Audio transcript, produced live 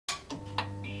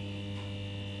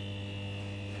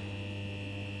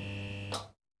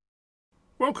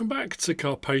Welcome back to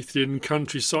Carpathian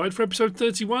Countryside for episode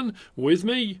 31 with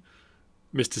me,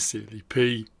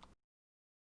 MrSealyp.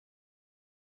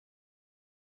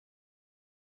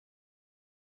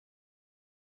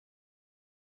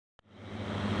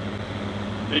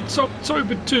 It's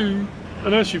October 2,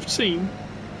 and as you've seen,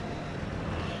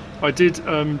 I did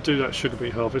do that sugar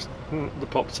beet harvest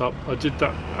that popped up. I did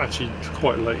that actually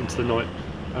quite late into the night,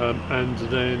 and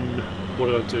then what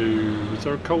did I do? Was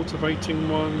there a cultivating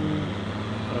one?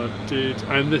 I did,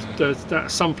 and there's that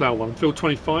sunflower one, field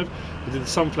 25. I did the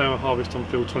sunflower harvest on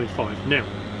field 25. Now,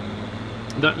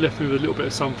 that left me with a little bit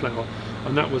of sunflower,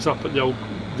 and that was up at the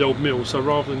old mill. So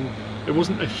rather than, it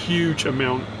wasn't a huge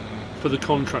amount for the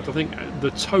contract. I think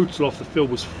the total off the field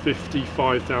was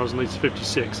 55,000 litres,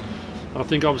 56. I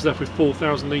think I was left with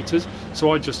 4,000 litres,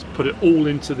 so I just put it all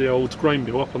into the old grain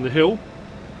mill up on the hill.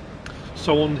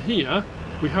 So on here,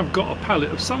 we have got a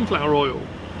pallet of sunflower oil.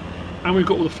 And we've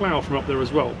got all the flour from up there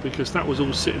as well, because that was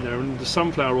all sitting there, and the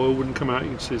sunflower oil wouldn't come out.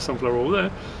 You can see the sunflower oil there.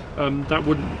 That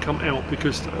wouldn't come out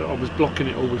because I was blocking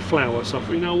it all with flour. So I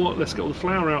thought, you know what, let's get all the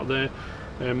flour out there.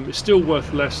 It's still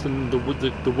worth less than the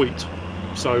wheat.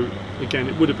 So again,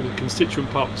 it would have been a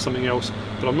constituent part of something else,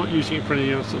 but I'm not using it for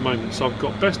anything else at the moment. So I've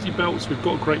got bestie belts, we've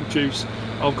got grape juice,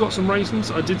 I've got some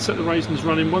raisins. I did set the raisins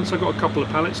running once. I got a couple of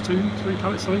pallets, 3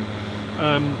 pallets I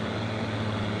think.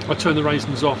 I turned the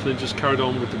raisins off and then just carried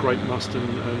on with the grape must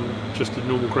and just the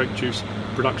normal grape juice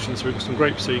production. So we've got some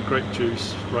grape seed, grape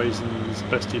juice, raisins,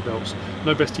 bestie belts.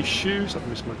 No bestie shoes, I've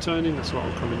missed my turning, that's why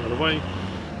I'll come in the other way.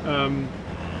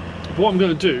 What I'm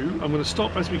going to do, I'm going to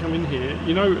stop as we come in here.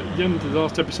 You know, at the end of the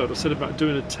last episode I said about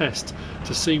doing a test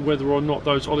to see whether or not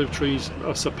those olive trees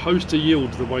are supposed to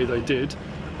yield the way they did.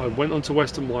 I went onto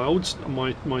Western Wilds,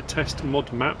 my test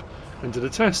mod map, and did a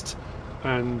test.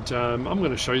 And I'm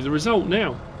going to show you the result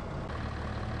now.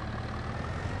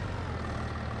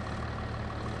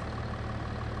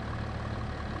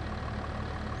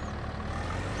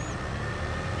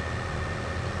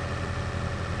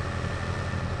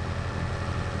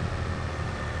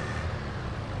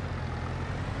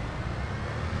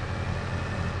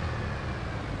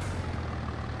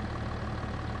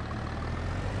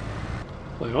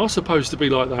 They are supposed to be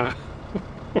like that.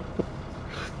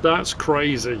 That's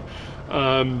crazy.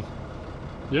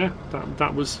 Yeah,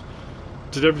 that was,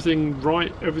 did everything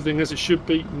right, everything as it should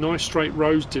be. Nice straight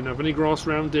rows, didn't have any grass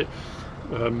around it.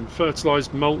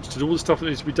 Fertilised, mulched, did all the stuff that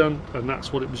needs to be done, and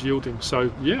that's what it was yielding.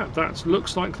 So yeah, that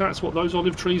looks like that's what those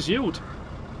olive trees yield.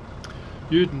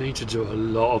 You'd need to do a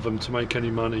lot of them to make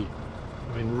any money.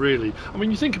 I mean, really. I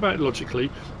mean, you think about it logically.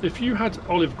 If you had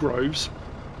olive groves,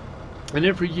 and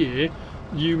every year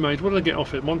you made, what did I get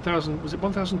off it? 1,000, was it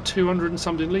 1,200 and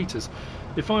something litres?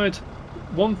 If I had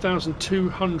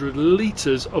 1,200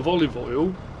 litres of olive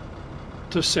oil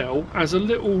to sell as a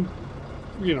little,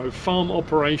 you know, farm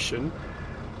operation,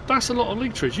 that's a lot of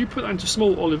litres. You put that into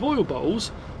small olive oil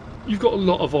bowls, you've got a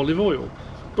lot of olive oil.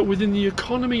 But within the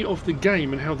economy of the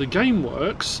game and how the game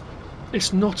works,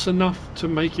 it's not enough to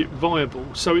make it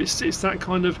viable. So it's that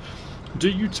kind of, do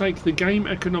you take the game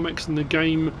economics and the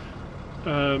game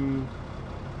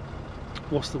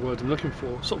what's the word I'm looking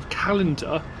for, sort of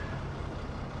calendar,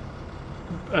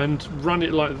 and run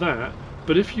it like that?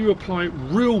 But if you apply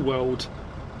real world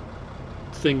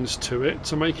things to it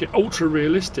to make it ultra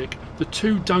realistic, the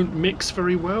two don't mix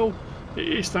very well.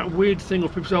 It's that weird thing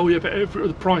of people say, oh yeah, but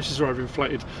the prices are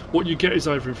overinflated, what you get is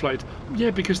overinflated.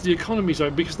 Yeah, because the economy's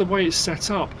over, because the way it's set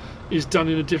up is done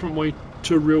in a different way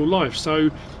to real life. So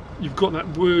you've got that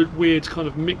weird kind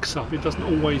of mix-up. It doesn't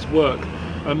always work.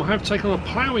 I have taken on a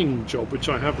ploughing job, which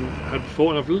I haven't had before,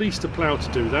 and I've leased a plough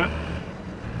to do that.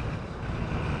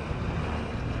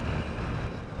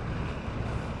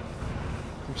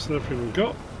 That's everything we've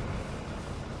got.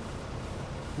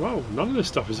 Wow, none of this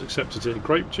stuff is accepted here.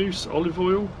 Grape juice, olive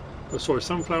oil, sorry,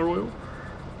 sunflower oil.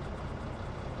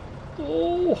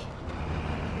 Oh,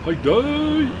 hey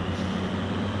day!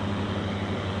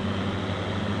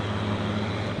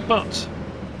 But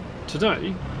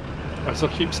today, as I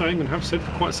keep saying and have said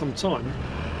for quite some time,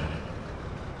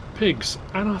 pigs,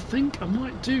 and I think I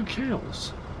might do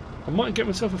cows. I might get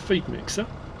myself a feed mixer.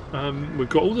 We've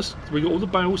got all this. We've got all the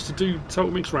bales to do total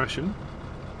mix ration.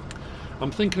 I'm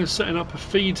thinking of setting up a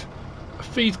feed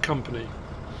company.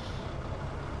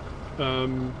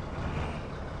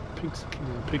 Pigs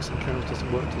and cows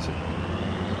doesn't work, does it?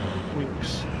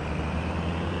 Oinks.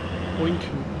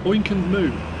 Oink and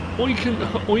moo. Oink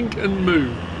and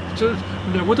moo.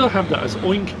 Now, would I have that as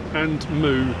Oink and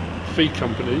Moo Feed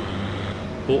Company,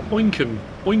 or Oink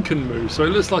and Moo? So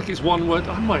it looks like it's one word.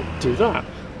 I might do that.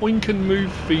 Oink and Moo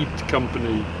Feed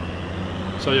Company.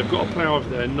 So you've got a plough over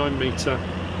there, 9 metre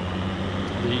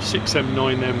the 6M,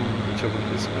 9M, whichever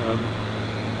it is.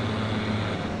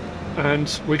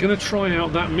 And we're going to try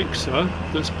out that mixer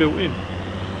that's built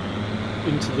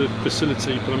into the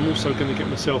facility, but I'm also going to get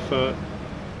myself a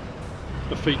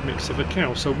feed mixer for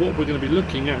cows. So what we're going to be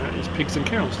looking at is pigs and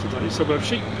cows today. So we'll have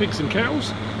sheep, pigs and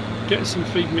cows, get some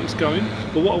feed mix going.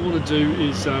 But what I want to do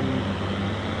is I'm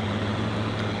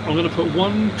going to put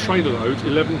one trailer load,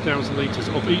 11,000 litres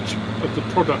of each of the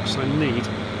products I need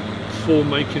for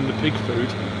making the pig food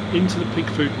into the pig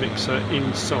food mixer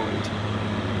inside.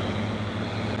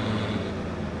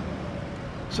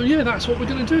 So yeah, that's what we're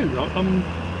going to do. I'm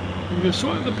going to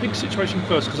sort out the pig situation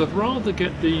first, because I'd rather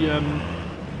get the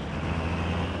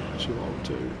actually what I'll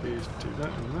do is do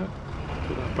that and that,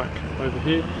 put that back over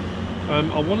here.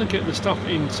 I want to get the stuff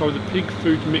in so the pig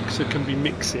food mixer can be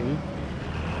mixing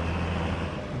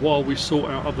while we sort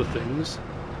out other things,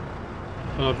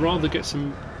 and I'd rather get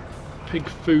some pig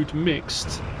food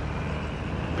mixed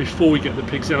before we get the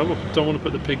pigs in. I don't want to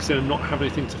put the pigs in and not have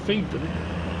anything to feed them.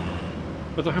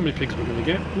 I don't know how many pigs we're going to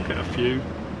get. We'll get a few.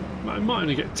 I might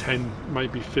only get 10,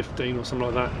 maybe 15 or something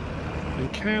like that.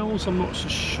 And cows, I'm not so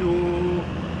sure.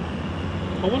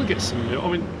 I want to get some milk.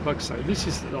 I mean, like I say, this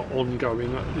is not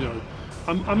ongoing. You know,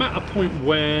 I'm at a point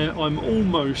where I'm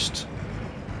almost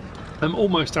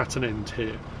at an end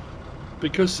here,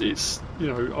 because it's, you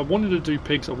know, I wanted to do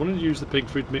pigs. I wanted to use the pig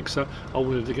food mixer. I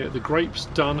wanted to get the grapes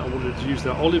done. I wanted to use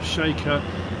the olive shaker.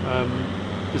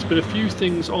 There's been a few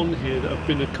things on here that have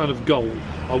been a kind of goal.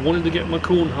 I wanted to get my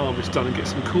corn harvest done and get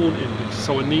some corn in,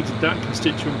 so I needed that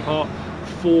constituent part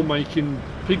for making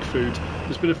pig food.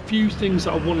 There's been a few things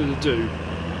that I wanted to do,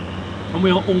 and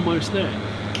we are almost there.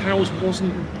 Cows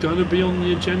wasn't going to be on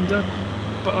the agenda,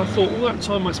 but I thought all that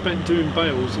time I spent doing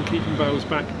bales and keeping bales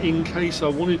back in case I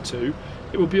wanted to,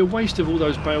 it would be a waste of all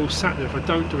those bales sat there if I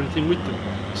don't do anything with them.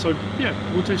 So yeah,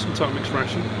 we'll do some type mix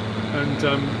ration, and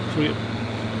so we get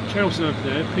cows in over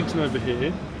there, pigs in over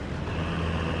here.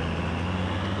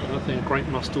 I think a great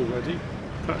must already.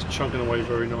 That's chugging away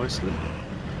very nicely.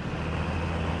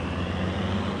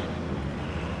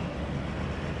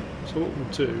 So what we'll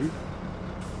do,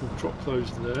 we'll drop those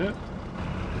there.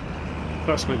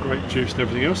 That's my grape juice and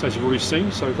everything else, as you've already seen,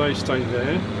 so they stay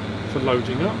there for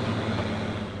loading up.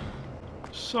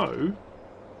 So,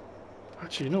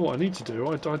 actually, you know what I need to do?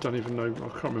 I don't even know, I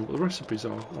can't remember what the recipes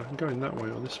are. I can go in that way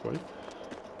or this way.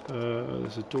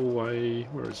 There's a doorway,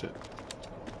 where is it?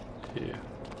 Here.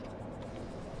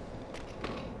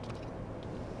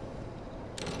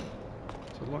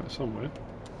 There's a light somewhere.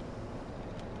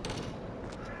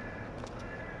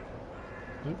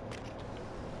 Nope.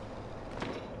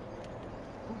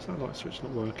 What's that light switch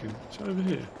not working? It's over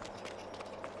here.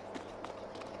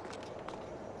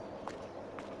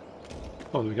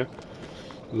 Oh, there we go.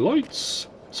 Lights!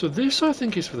 So this, I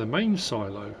think, is for the main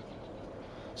silo.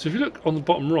 So if you look on the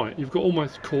bottom right, you've got all my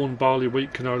corn, barley,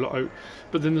 wheat, canola, oat,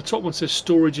 but then the top one says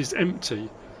storage is empty.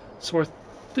 So I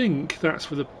think that's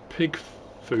for the pig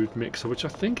food mixer, which I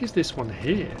think is this one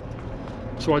here.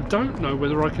 So I don't know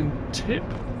whether I can tip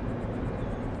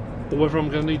or whether I'm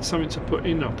going to need something to put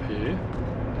in up here.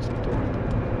 Is that door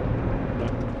open? No.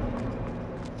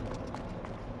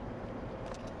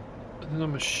 And then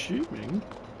I'm assuming,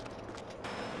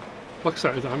 like I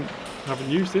said, I haven't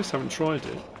used this, haven't tried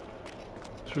it.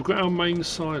 So we've got our main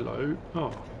silo. Oh,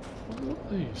 what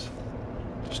are these?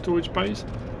 Storage bays.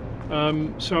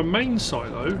 So our main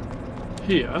silo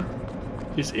here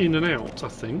is in and out, I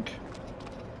think.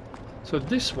 So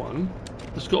this one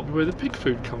has got to be where the pig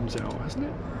food comes out, hasn't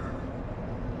it?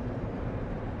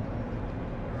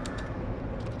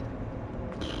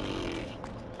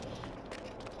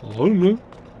 I don't know.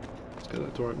 Let's get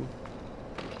that door open.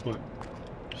 Right.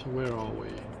 So where are we?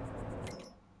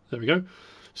 There we go.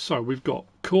 So we've got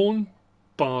corn,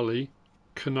 barley,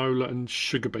 canola and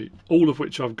sugar beet, all of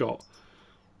which I've got.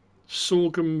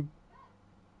 Sorghum,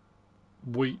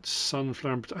 wheat,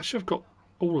 sunflower, actually I've got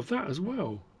all of that as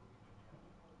well.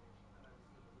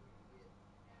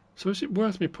 So is it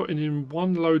worth me putting in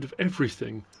one load of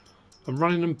everything and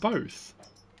running them both?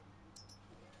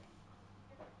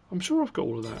 I'm sure I've got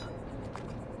all of that.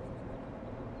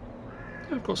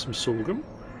 Yeah, I've got some sorghum.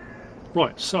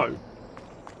 Right, so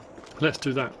let's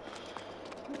do that.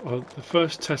 The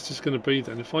first test is going to be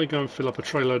then, if I go and fill up a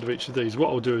tray load of each of these, what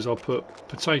I'll do is I'll put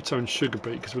potato and sugar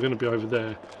beet, because we're going to be over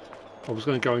there. I was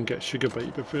going to go and get sugar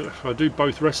beet, but if I do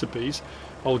both recipes,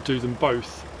 I'll do them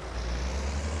both.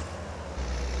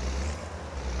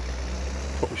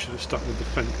 Probably should have stuck with the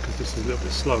fence, because this is a little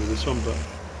bit slow, this one, but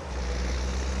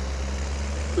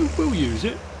we'll use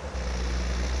it.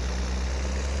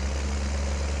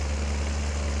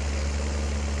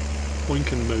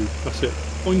 Oink and move, that's it.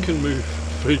 Oink and move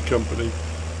food company.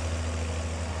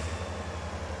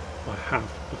 I have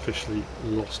officially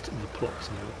lost the plot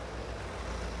now.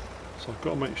 So I've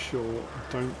got to make sure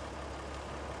I don't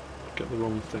get the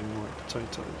wrong thing. Right,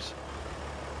 potatoes.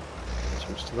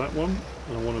 Switch to that one,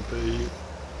 and I want to be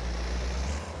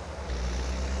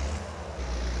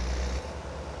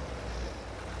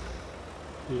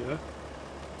here.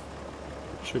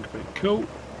 Sugar beet, cool.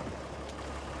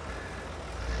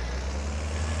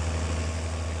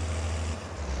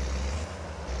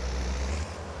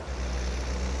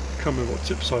 Can't remember what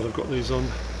tip side I've got these on.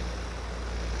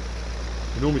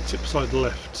 I normally tip side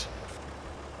left.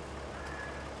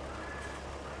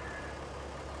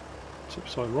 Tip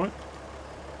side right.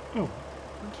 Oh,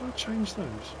 did I change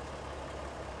those?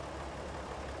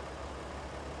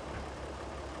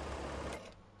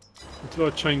 Or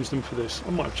did I change them for this?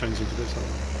 I might have changed them for this.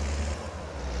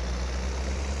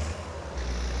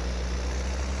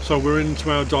 So we're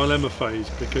into our dilemma phase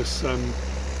because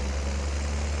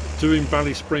doing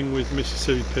Bally Spring with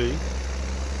MrSealyp,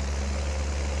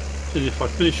 and if I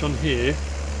finish on here,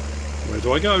 where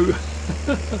do I go?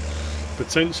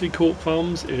 Potentially Corp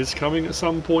Farms is coming at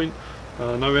some point.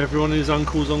 I know everyone is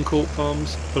uncles on Corp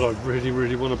Farms, but I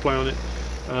really want to play on it.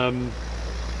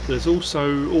 There's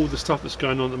also all the stuff that's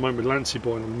going on at the moment with Lancey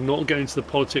Boy, and I'm not getting into the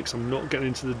politics, I'm not getting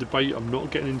into the debate, I'm not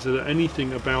getting into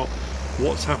anything about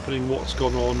what's happening, what's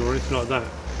gone on, or anything like that.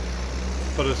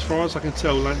 But as far as I can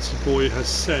tell, Lancey Boy has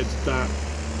said that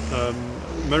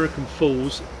American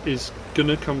Falls is going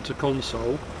to come to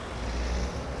console.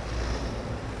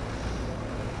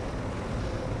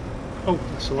 Oh,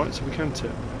 that's alright, so we can tip.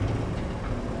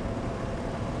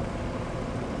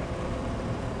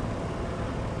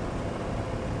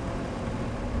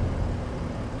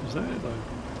 Is that it though?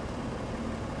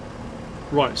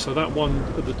 Right, so that one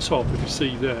at the top, if you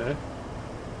see there,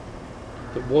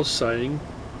 that was saying,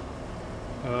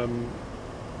 I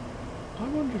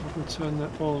wonder if I can turn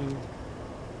that on,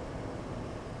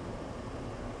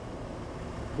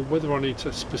 or whether I need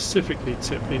to specifically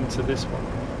tip into this one.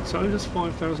 So only just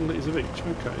 5,000 litres of each,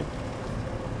 okay.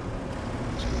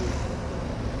 It's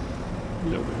a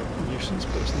little bit of a nuisance,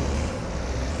 but it's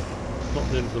not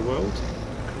the end of the world.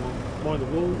 Come on, by the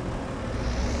wall.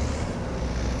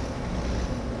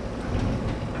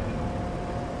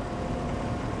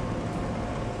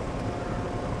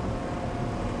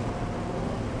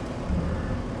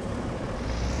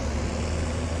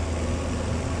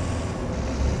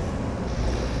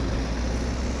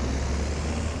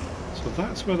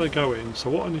 That's where they go in. So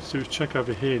what I need to do is check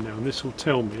over here now, and this will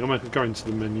tell me. I might go into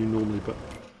the menu normally, but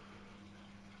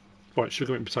right,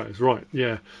 sugar and potatoes. Right,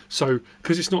 yeah. So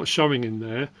because it's not showing in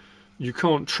there, you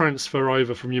can't transfer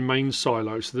over from your main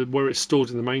silo. So that where it's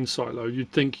stored in the main silo,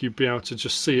 you'd think you'd be able to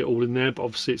just see it all in there, but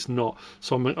obviously it's not.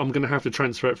 So I'm going to have to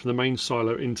transfer it from the main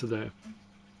silo into there,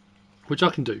 which I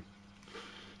can do.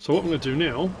 So what I'm going to do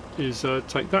now is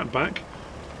take that back.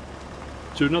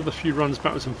 Do another few runs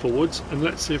backwards and forwards, and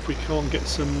let's see if we can't get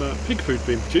some pig food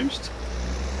being produced.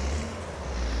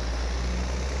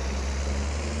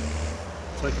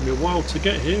 Taking me a while to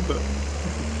get here, but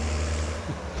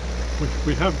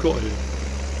we have got here.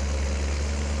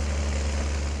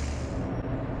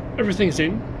 Everything's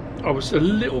in. I was a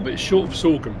little bit short of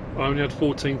sorghum. I only had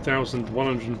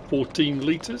 14,114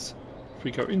 litres. If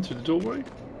we go into the doorway,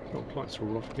 oh, lights are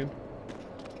all off again.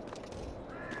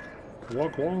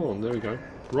 Wagwan, there we go.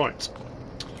 Right,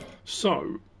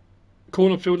 so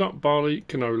corn filled up, barley,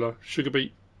 canola, sugar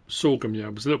beet, sorghum. Yeah, I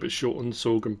was a little bit short on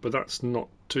sorghum, but that's not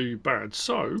too bad.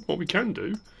 So what we can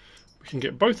do, we can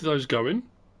get both of those going,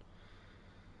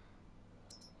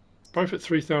 both at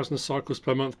 3,000 cycles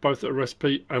per month, both at a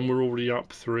recipe, and we're already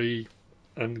up 3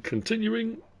 and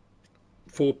continuing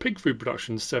for pig food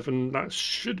production 7. That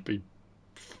should be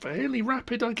fairly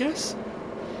rapid, I guess.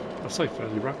 I say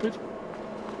fairly rapid.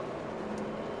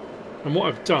 And what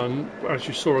I've done, as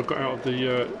you saw, I got out of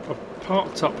the, I've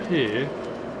parked up here.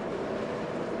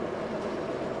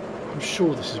 I'm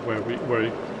sure this is where we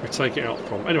take it out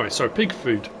from. Anyway, so pig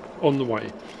food on the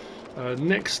way.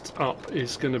 Next up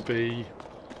is going to be,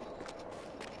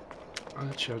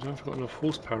 actually I don't think I've got enough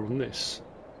horsepower on this.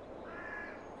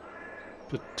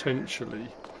 Potentially.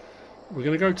 We're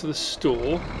going to go to the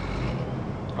store.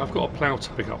 I've got a plough to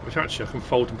pick up, which actually I can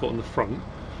fold and put on the front.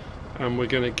 And we're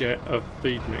going to get a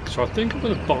feed mix. So I think I'm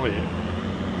going to buy it.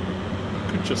 I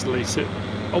could just lease it.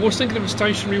 I was thinking of a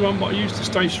stationary one, but I used a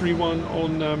stationary one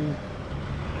on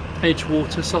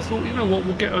Edgewater. So I thought, you know what,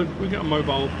 we'll get a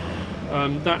mobile.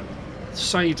 That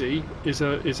Sadie is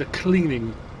a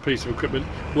cleaning piece of equipment.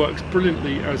 Works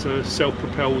brilliantly as a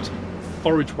self-propelled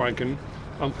forage wagon.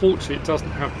 Unfortunately, it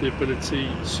doesn't have the ability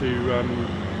to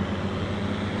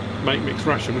make mixed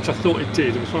ration, which I thought it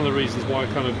did. It was one of the reasons why I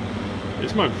kind of,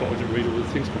 it's my own fault I didn't read all the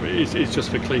things from it. It's just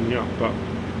for cleaning up, but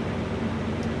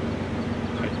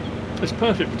hey, it's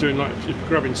perfect for doing, like, if you're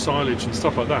grabbing silage and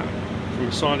stuff like that from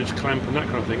a silage clamp and that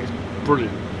kind of thing. It's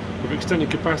brilliant with extended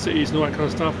capacities and all that kind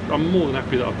of stuff. I'm more than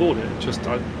happy that I bought it. Just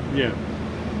I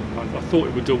thought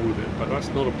it would deal with it, but that's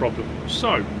not a problem.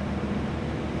 So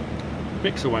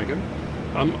mixer wagon.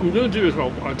 I'm going to do as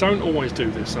well. I don't always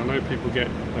do this. I know people get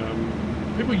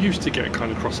people used to get kind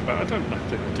of cross about. I don't think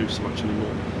they do so much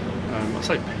anymore. I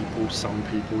say people, some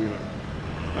people, you know.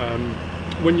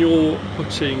 When you're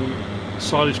putting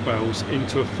silage bales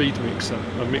into a feed mixer,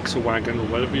 a mixer wagon, or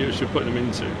whatever you're putting them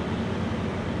into,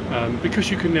 because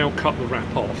you can now cut the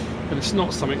wrap off, and it's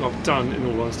not something I've done in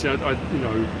all honesty. I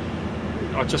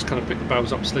just kind of pick the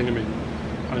bales up, sling them in,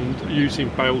 and using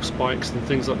bale spikes and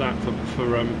things like that for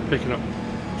picking up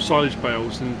silage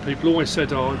bales. And people always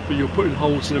said, "Oh, but you're putting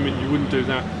holes in them, and you wouldn't do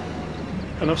that."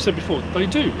 And I've said before, they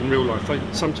do in real life.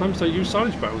 Sometimes they use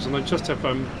silage bales, and they just have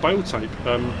bale tape,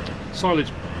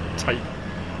 silage tape,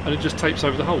 and it just tapes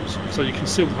over the holes, so you can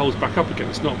seal the holes back up again.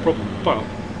 It's not a problem. But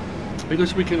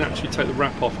because we can actually take the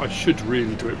wrap off, I should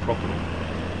really do it properly.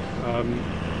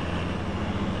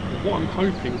 What I'm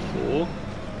hoping for,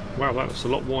 wow, that's a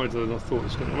lot wider than I thought it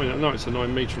was going to. I mean, I know it's a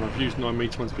 9 metre, and I've used 9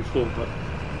 metre ones before, but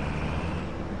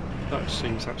that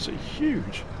seems absolutely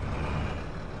huge.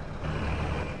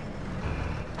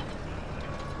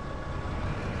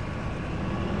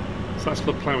 So that's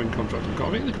for the ploughing contract I've got.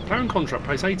 I think the ploughing contract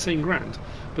pays 18 grand,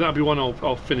 but that'll be one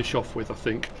I'll finish off with, I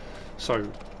think. So,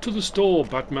 to the store,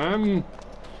 Batman.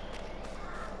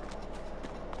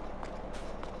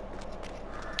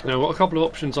 Now, I've got a couple of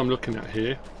options I'm looking at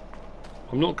here.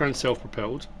 I'm not going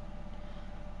self-propelled,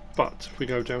 but if we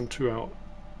go down to our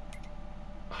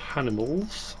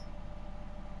Hanimals,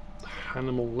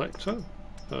 MrHector,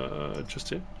 just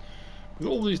here. We've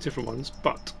got all these different ones,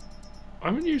 but I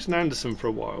haven't used an Anderson for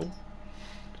a while.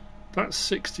 That's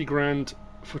 60 grand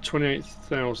for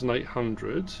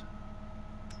 28,800.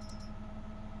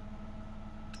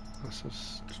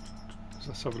 Let's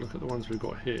have a look at the ones we've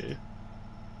got here.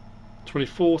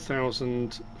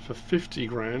 24,000 for 50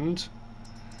 grand.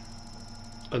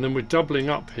 And then we're doubling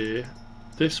up here.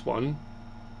 This one,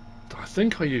 I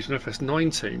think I used an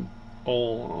FS19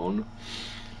 on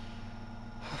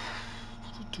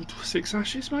 6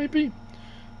 ashes maybe?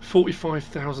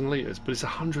 45,000 litres, but it's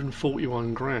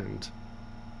 141 grand.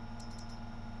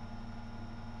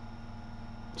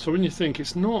 So when you think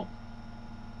it's not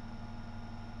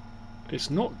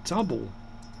double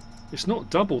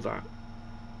that.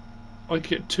 I could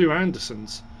get 2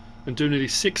 Andersons and do nearly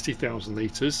 60,000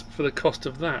 litres for the cost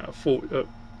of that at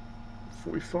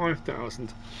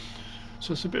 45,000.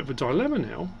 So it's a bit of a dilemma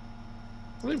now.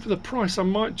 I think for the price I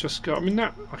might just go, I mean,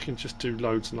 that I can just do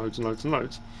loads and loads and loads and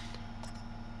loads.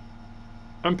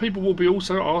 And people will be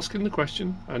also asking the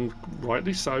question, and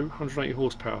rightly so, 180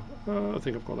 horsepower. I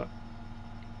think I've got that.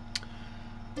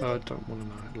 Don't want to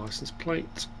know. License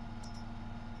plate.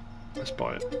 Let's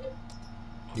buy it.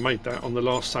 I made that on the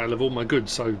last sale of all my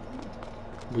goods, so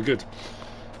we're good.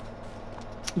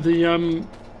 The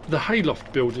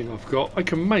hayloft building I've got, I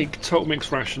can make total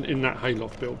mixed ration in that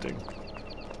hayloft building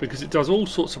because it does all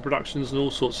sorts of productions and all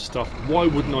sorts of stuff. Why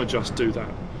wouldn't I just do that?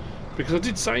 Because I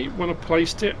did say when I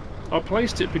placed it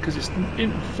because it's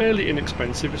fairly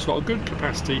inexpensive, it's got a good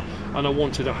capacity, and I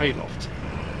wanted a hayloft.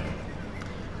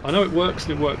 I know it works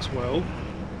and it works well,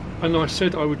 and I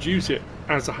said I would use it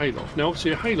as a hayloft. Now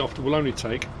obviously a hayloft will only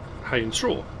take hay and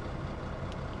straw,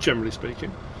 generally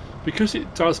speaking. Because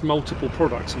it does multiple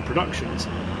products and productions,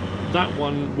 that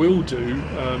one will do,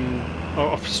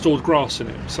 I've stored grass in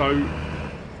it, so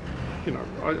you know,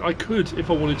 I could, if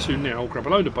I wanted to now, grab a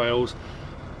load of bales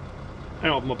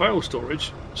out of my bale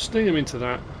storage, sling them into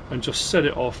that, and just set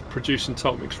it off producing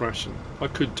total mixed ration. I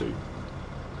could do,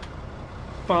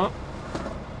 but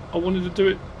I wanted to do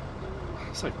it,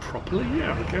 I say properly,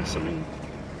 yeah, I guess. I mean,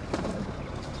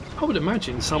 I would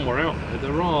imagine somewhere out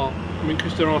there are, I mean,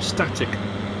 because there are static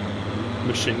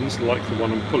machines like the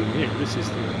one I'm pulling here. This is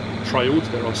the trailed,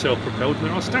 there are self-propelled, and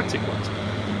there are static ones.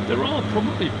 There are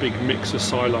probably big mixer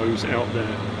silos out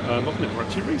there. I've never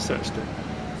actually researched it,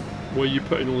 where you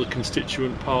put in all the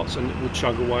constituent parts and it will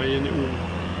chug away and it will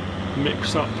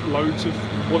mix up loads of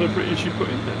whatever it is you put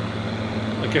in there.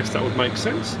 I guess that would make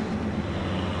sense.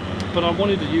 But I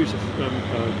wanted to use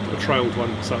a trailed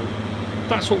one, so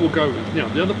that's what we'll go with. Now,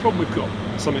 the other problem we've got,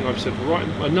 something I've said, right,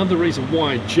 another reason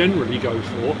why I generally go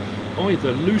for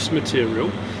either loose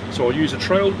material, so I'll use a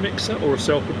trailed mixer or a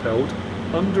self-propelled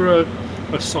under a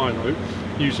silo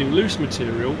using loose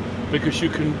material, because you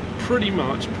can pretty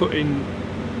much put in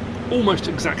almost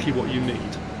exactly what you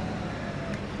need.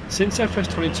 Since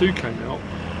FS22 came out,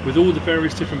 with all the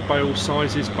various different bale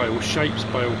sizes, bale shapes,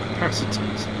 bale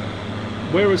capacities,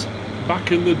 whereas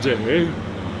back in the day,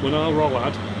 when I was a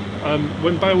lad,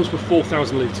 when bales were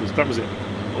 4,000 litres, that was it.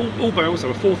 All bales, they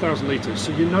were 4,000 litres,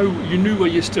 so you knew where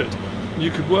you stood. You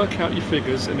could work out your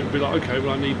figures and it would be like, okay,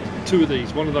 well I need 2 of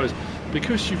these, 1 of those.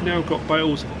 Because you've now got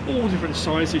bales of all different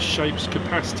sizes, shapes,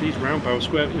 capacities, round bale,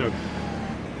 square, you know,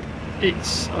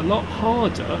 it's a lot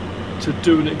harder to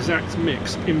do an exact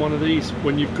mix in one of these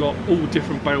when you've got all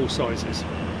different bale sizes.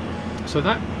 So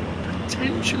that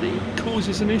potentially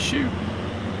causes an issue.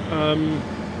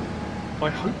 I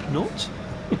hope not.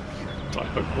 I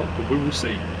hope not, but we will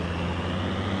see.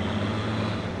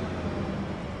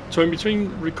 So in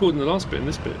between recording the last bit and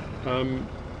this bit,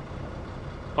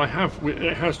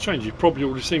 it has changed. You've probably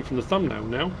already seen from the thumbnail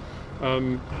now.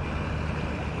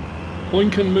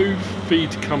 Oink and Move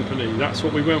Feed Company, that's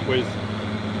what we went with.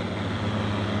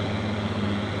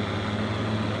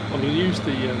 I'm going to use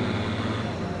the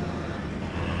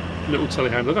little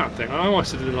telehandler, that thing. I know I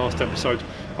said in the last episode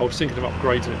I was thinking of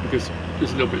upgrading it because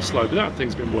it's a little bit slow, but that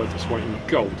thing's been worth its weight in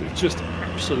gold. It's just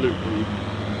absolutely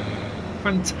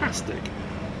fantastic.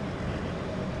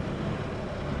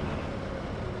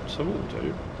 So what we'll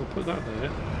do, we'll put that there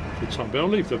for the time being. I'll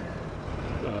leave the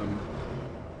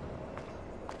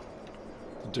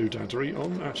doodaddery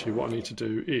on. Actually, what I need to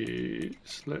do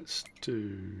is, let's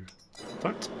do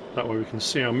that. That way we can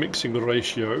see our mixing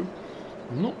ratio.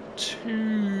 I'm not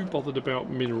too bothered about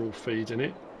mineral feed in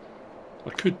it.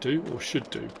 I could do, or should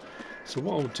do. So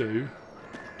what I'll do,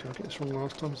 did I get this wrong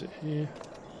last time? Is it here?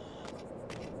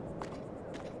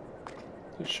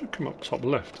 It should come up top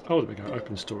left. Oh, there we go,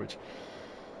 open storage.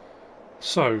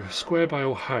 So, square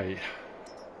bale hay,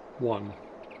 1.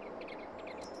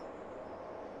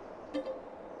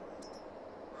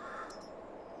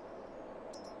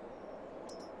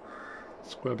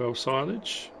 Square bale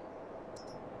silage,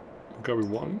 we'll go with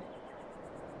 1.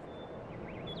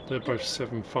 They're both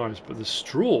 7.5s, but the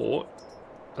straw,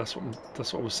 that's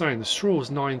what I was saying, the straw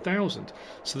is 9,000.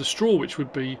 So the straw, which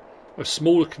would be a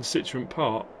smaller constituent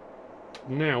part,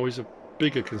 now is a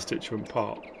bigger constituent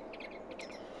part.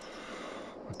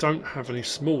 I don't have any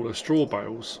smaller straw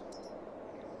bales.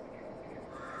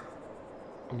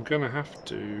 I'm going to have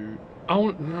to...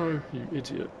 Oh, no, you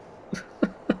idiot.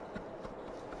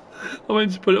 I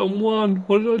meant to put it on 1.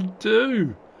 What did I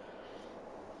do?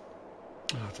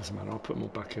 Oh, it doesn't matter. I'll put them all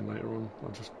back in later on.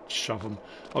 I'll just shove them.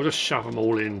 I'll just shove them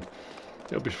all in.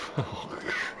 It'll be... Oh,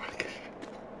 crikey.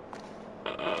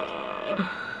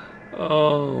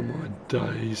 Oh, my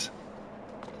days.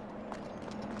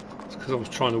 Because I was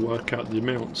trying to work out the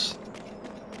amounts.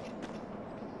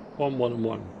 1, 1 and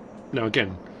 1. Now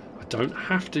again, I don't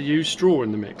have to use straw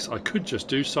in the mix. I could just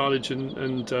do silage and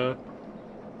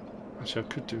actually I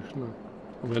could do, no.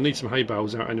 I'm going to need some hay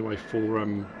bales out anyway for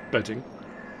bedding.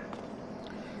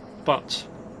 But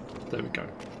there we go.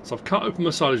 So I've cut open my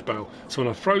silage bale. So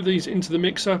when I throw these into the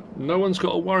mixer, no one's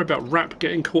got to worry about wrap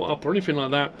getting caught up or anything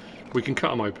like that. We can cut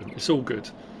them open. It's all good.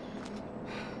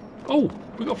 Oh,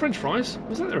 we got French fries.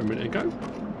 Was that there a minute ago?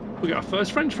 We got our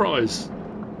first French fries.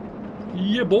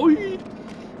 Yeah, boy.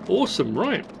 Awesome.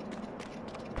 Right.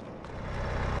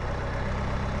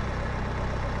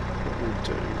 What we'll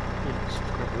do? Let's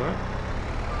grab that.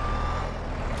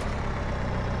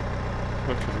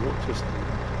 Okay, what just?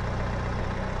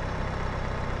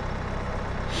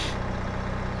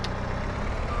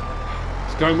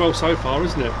 It's going well so far,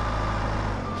 isn't it?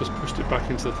 Just pushed it back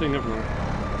into the thing, haven't I?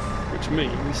 Which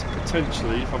means,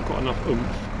 potentially, if I've got enough oomph,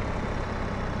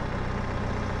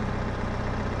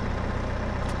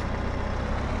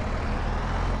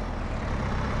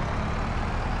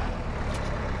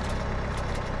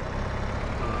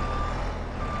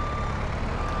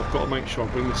 I've got to make sure I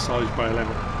bring this silage bale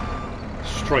out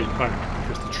straight back,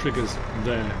 because the trigger's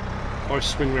there. If I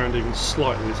swing around even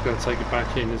slightly, it's going to take it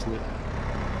back in, isn't it?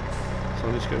 So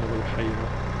I need to get another hay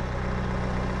out.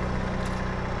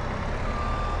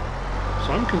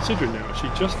 So I'm considering now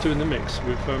actually just doing the mix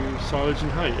with silage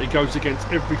and hay. It goes against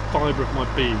every fibre of my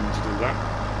being to do that,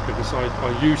 because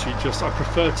I usually just, I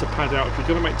prefer to pad out. If you're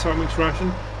going to make time mix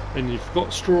ration and you've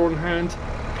got straw on hand,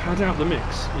 pad out the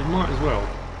mix. You might as well.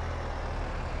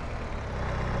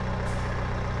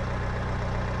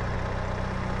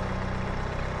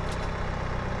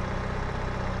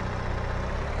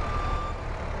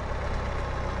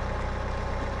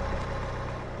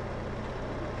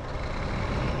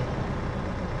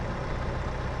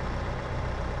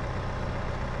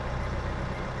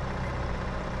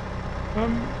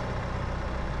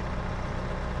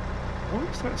 What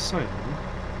is that saying?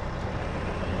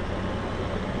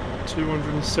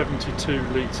 272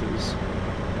 litres.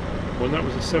 When that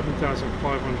was a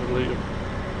 7,500 litre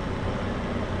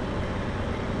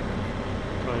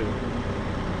bale.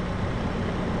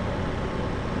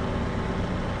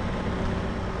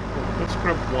 Let's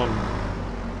grab one.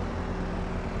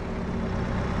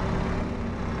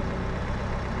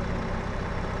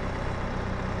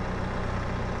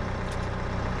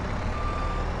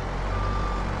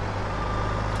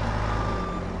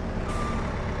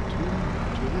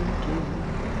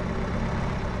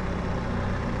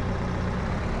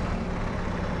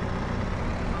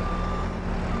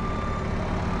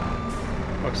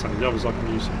 Like I say, the others I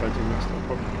can use for bedding, that's not a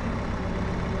problem.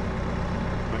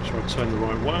 Make sure I turn the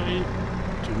right way.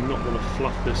 Do not want to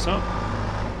fluff this up.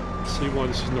 See why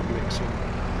this is not mixing.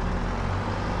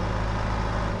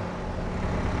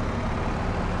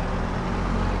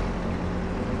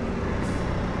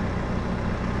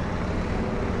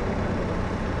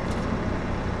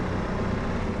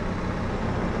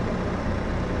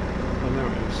 Oh, there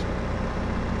it is.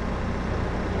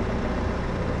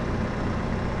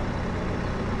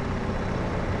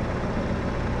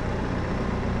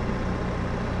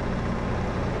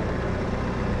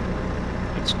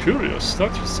 It's curious,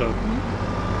 that's for certain.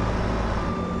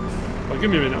 Well,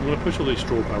 give me a minute, I'm going to push all these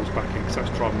straw bales back in because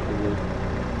that's driving up the wall.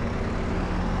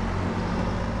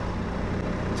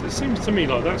 So it seems to me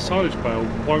like that silage bale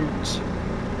won't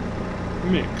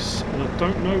mix, and I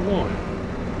don't know why.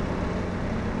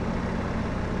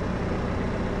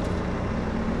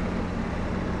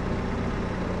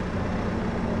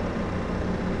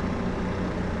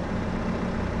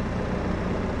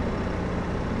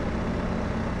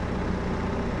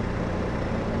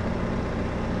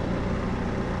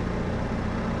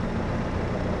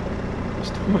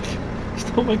 It's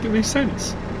not making any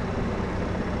sense.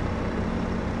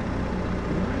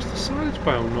 Where's the silage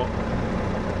bale not?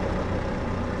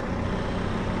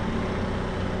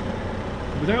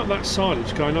 Without that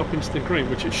silage going up into the green,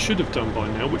 which it should have done by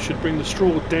now, which should bring the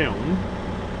straw down.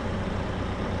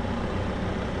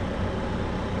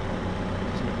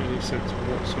 Doesn't make any sense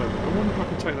whatsoever. I wonder if I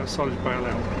can take that silage bale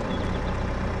out.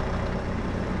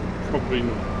 Probably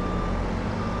not.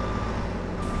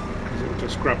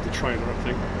 Just grab the trailer, I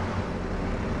think.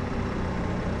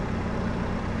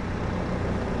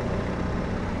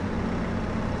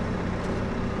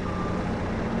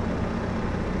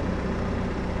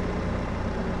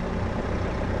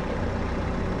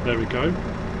 There we go.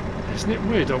 Isn't it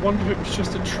weird? I wonder if it was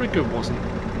just a trigger, wasn't it?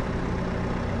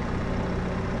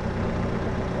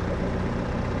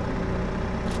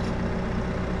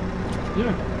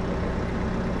 Yeah.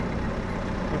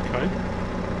 Okay.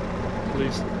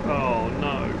 Please. Oh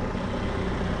no.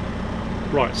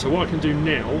 Right, so what I can do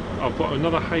now, I've got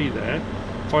another hay there.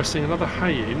 If I sling another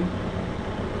hay in,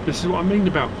 this is what I mean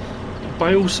about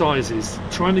bale sizes.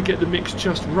 Trying to get the mix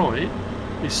just right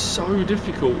is so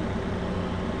difficult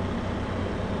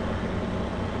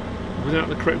without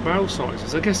the correct bale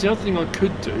sizes. I guess the other thing I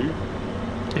could do,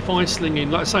 if I sling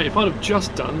in, like I say, if I'd have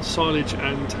just done silage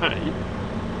and hay,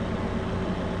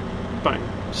 bang,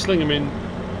 sling them in,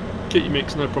 get your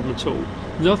mix, no problem at all.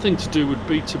 The other thing to do would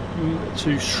be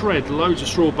to shred loads of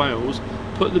straw bales,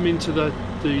 put them into the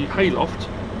hay loft,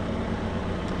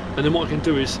 and then what I can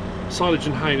do is silage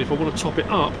and hay, and if I want to top it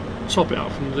up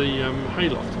from the hay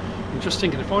loft. I'm just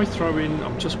thinking, if I throw in,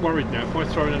 I'm just worried now, if I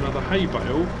throw in another hay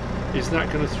bale, is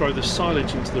that going to throw the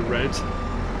silage into the red?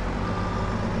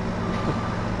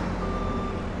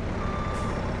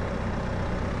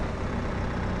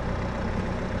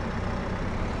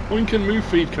 Oinken Move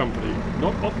Feed Company,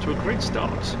 not off to a great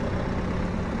start.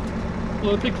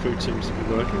 Well, the pig food seems to be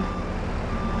working.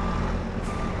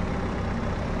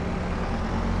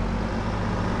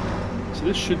 So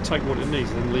this should take what it needs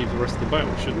and then leave the rest of the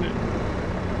bale, shouldn't it?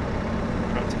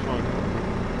 That's fine.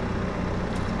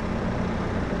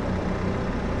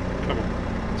 Come on,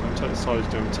 don't take the silage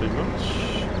down too much.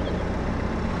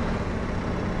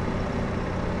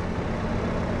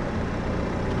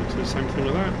 Do the same thing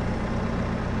with that.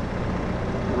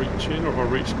 Reach in, or if I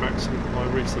reach maximum, if I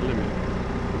reach the limit,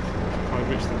 if I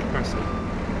reach the capacity.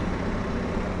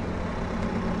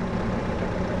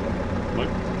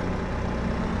 Nope.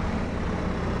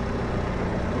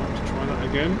 Let's try that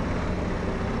again.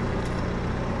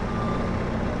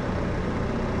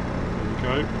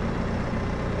 There we go.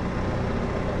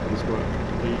 Please work.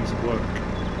 Please work.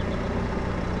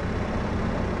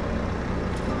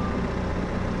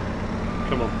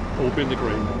 Come on, all be in the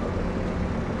green.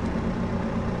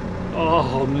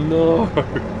 Oh no!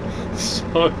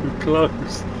 So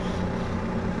close.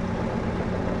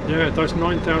 Yeah, those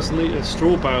 9,000 litre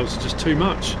straw bales are just too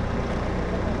much.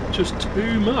 Just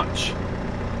too much.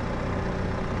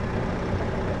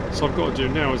 So I've got to do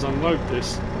now is unload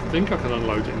this. I think I can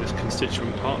unload it in this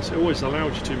constituent parts. It always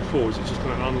allowed you to before. Is it just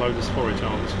going to unload this forage?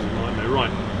 Oh, this is a nightmare.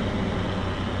 Right.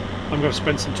 I'm going to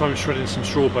spend some time shredding some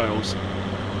straw bales.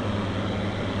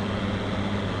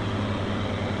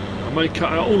 I may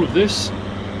cut out all of this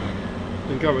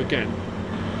and go again.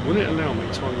 Will it allow me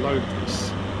to unload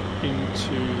this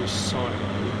into the silo?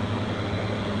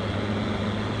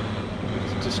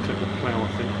 Just click the plough, I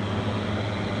think.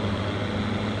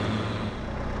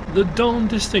 The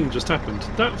darndest thing just happened.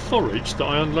 That forage that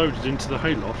I unloaded into the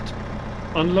hayloft,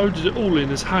 unloaded it all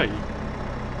in as hay.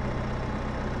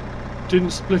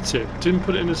 Didn't split it, didn't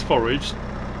put it in as forage,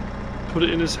 put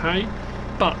it in as hay.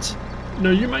 But,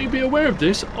 now you may be aware of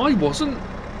this, I wasn't.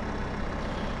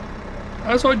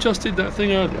 As I just did that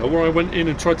thing earlier where I went in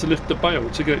and tried to lift the bale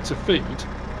to get it to feed,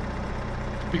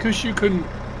 because you can,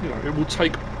 you know, it will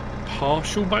take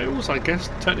partial bales, I guess,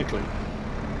 technically.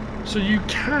 So you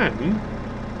can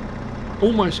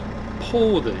almost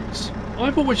pour these.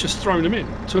 I've always just thrown them in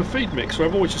to a feed mixer.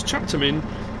 I've always just chucked them in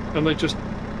and they just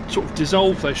sort of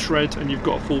dissolve, they shred, and you've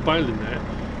got a full bale in there.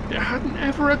 It hadn't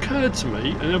ever occurred to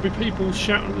me, and there'll be people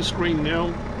shouting at the screen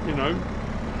now, you know,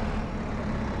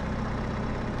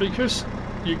 because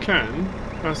you can,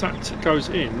 as that goes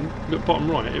in, look bottom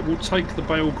right, it will take the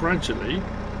bale gradually.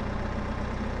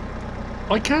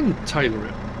 I can tailor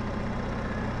it.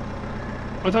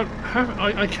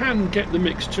 I can get the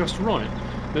mix just right.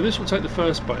 Now this will take the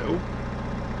first bale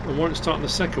and won't start on the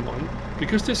second one.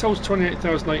 Because this holds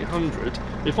 28,800,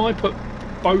 if I put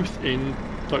both in,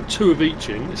 like 2 of each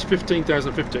in, it's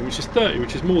 15,015, which is 30,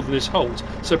 which is more than this holds.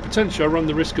 So potentially I run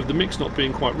the risk of the mix not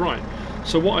being quite right.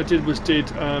 So what I did was what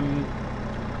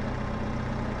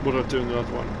did I do in the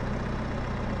other one?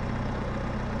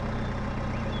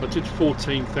 I did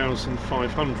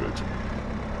 14,500.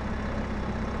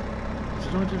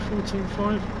 Did I do 14.5? I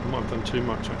might have done too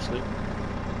much actually.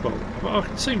 Well, I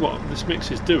can see what this mix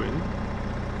is doing.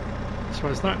 So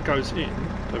as that goes in,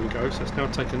 there we go, so it's now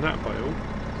taken that bale.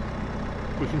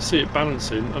 We can see it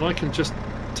balancing, and I can just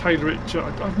tailor it.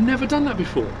 I've never done that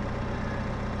before.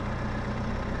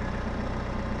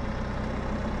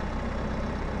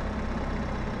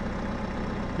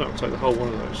 That'll take the whole one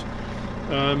of those.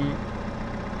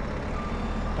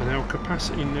 And our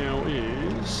capacity now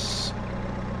is...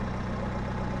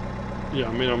 yeah,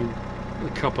 I mean I'm a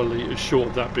couple of litres short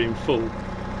of that being full.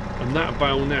 And that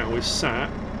bale now is sat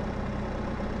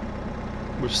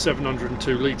with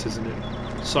 702 litres in it.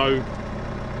 So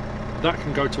that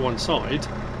can go to one side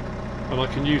and I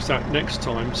can use that next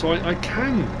time. So I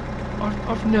can.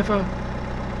 I've never...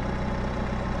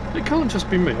 it can't just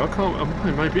be me. I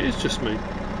can't... maybe it is just me.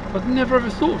 I've never ever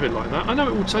thought of it like that. I know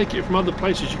it will take it from other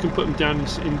places. You can put them down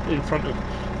in front of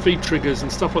feed triggers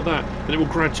and stuff like that, and it will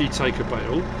gradually take a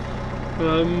bale.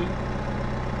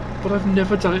 But I've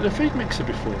never done it in a feed mixer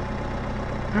before.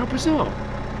 How bizarre.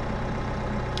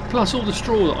 Plus all the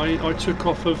straw that I took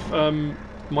off of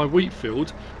my wheat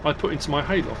field, I put into my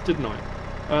hayloft, didn't I?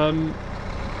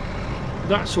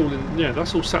 That's all in, yeah,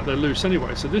 that's all sat there loose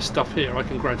anyway. So this stuff here I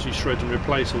can gradually shred and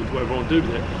replace or do whatever I want to do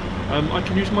with it. I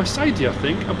can use my Sadie, I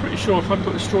think. I'm pretty sure if I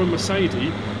put a straw in my Sadie,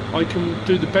 I can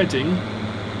do the bedding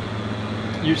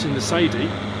using the Sadie.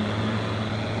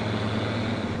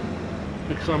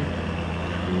 Because I'm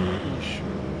pretty sure...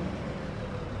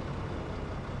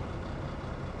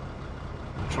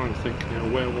 I'm trying to think now,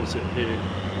 where was it here?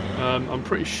 I'm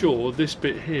pretty sure this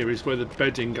bit here is where the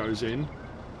bedding goes in.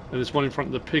 And there's one in front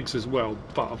of the pigs as well,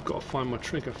 but I've got to find my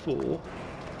trigger for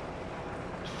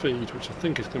feed, which I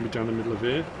think is going to be down the middle of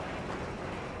here.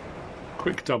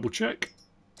 Quick double check.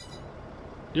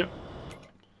 Yep.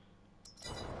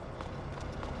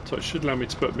 So it should allow me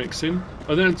to put mix in.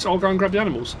 And then I'll go and grab the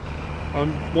animals.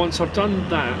 Once I've done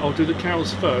that, I'll do the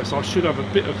cows first. I should have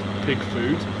a bit of pig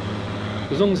food.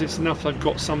 As long as it's enough they've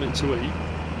got something to eat.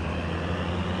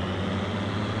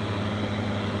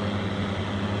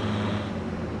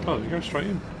 Oh, they go straight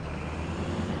in.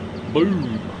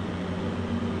 Boom!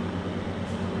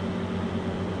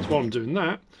 So while I'm doing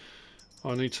that,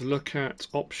 I need to look at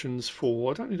options for...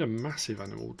 I don't need a massive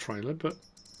animal trailer, but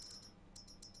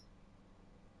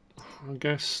I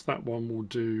guess that one will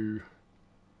do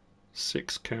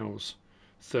 6 cows,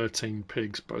 13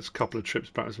 pigs, but it's a couple of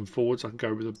trips backwards and forwards. I can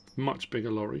go with a much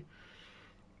bigger lorry.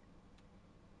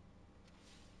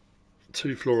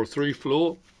 2 floor or 3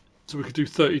 floor. So we could do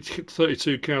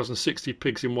 32 cows and 60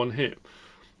 pigs in one hit.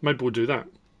 Maybe we'll do that.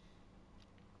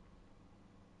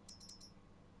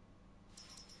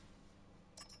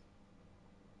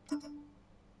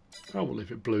 Oh, we'll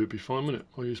leave it blue, it'll be fine, won't it?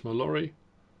 I'll use my lorry.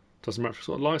 Doesn't matter if it's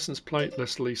got a license plate,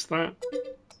 let's lease that.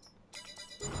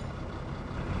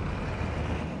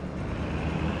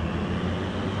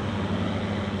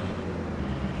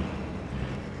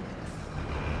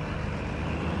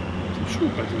 sure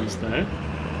bedding's there.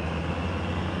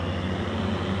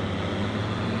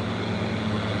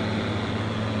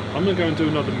 I'm going to go and do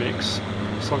another mix,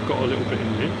 so I've got a little bit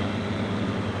in there.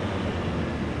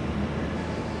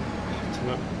 I don't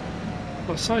know. Like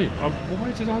I say,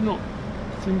 why did I not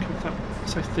think of that?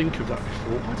 Think of that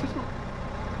before. Why did I not?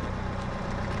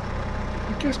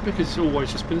 I guess because it's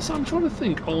always just been the same. I'm trying to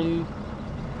think on.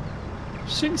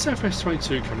 Since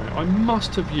FS22 came out, I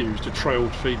must have used a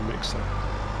trailed feed mixer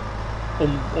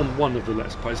on one of the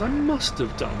Let's Plays. I must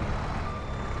have done.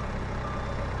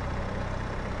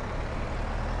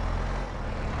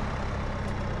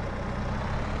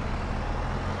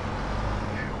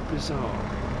 How bizarre.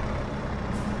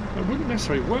 It wouldn't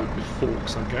necessarily work with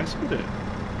forks, I guess, would it?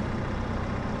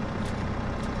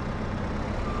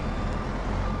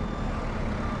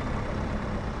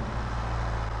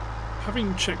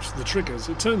 Having checked the triggers,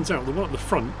 it turns out the one at the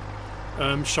front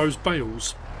shows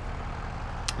bales.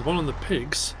 The one on the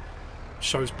pigs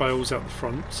shows bales out the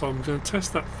front, so I'm going to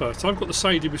test that first. I've got the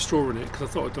Sadie with straw in it because I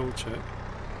thought I'd double check.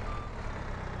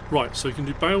 Right, so you can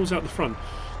do bales out the front.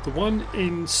 The one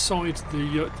inside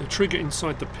the trigger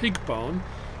inside the pig barn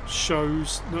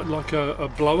shows like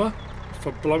a blower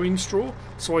for blowing straw,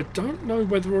 so I don't know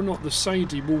whether or not the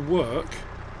Sadie will work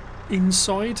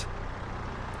inside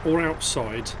or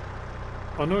outside.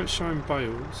 I know it's showing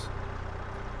bales.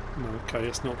 No, okay,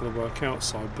 it's not going to work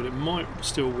outside, but it might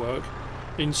still work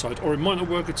inside, or it might not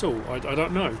work at all. I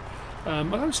don't know. I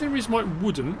don't see any reason why it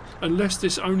wouldn't, unless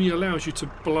this only allows you to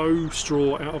blow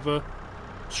straw out of a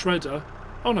shredder.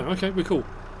 Oh no, okay, we're cool.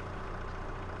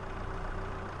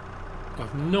 I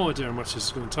have no idea how much this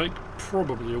is going to take.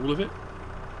 Probably all of it.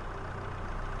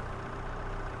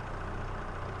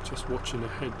 Just watching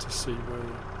ahead to see where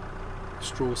the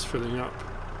straw's filling up.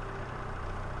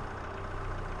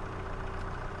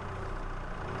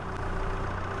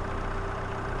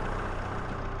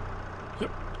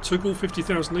 Took all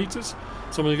 50,000 litres,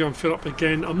 so I'm going to go and fill up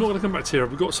again. I'm not going to come back to here,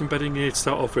 we've got some bedding here to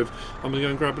start off with. I'm going to go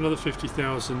and grab another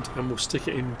 50,000 and we'll stick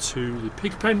it into the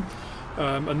pig pen,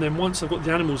 and then once I've got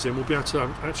the animals in, we'll be able to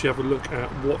actually have a look at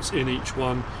what's in each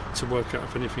one to work out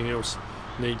if anything else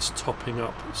needs topping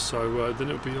up. So then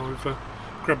it'll be over,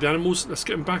 grab the animals, let's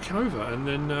get them back over, and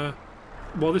then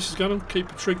while this is going on, keep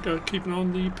an eye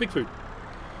on the pig food,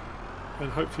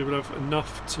 and hopefully we'll have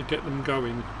enough to get them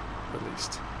going at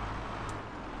least.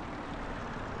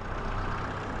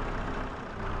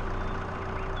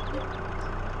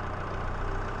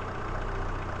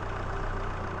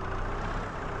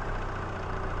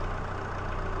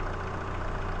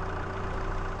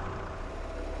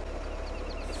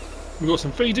 We've got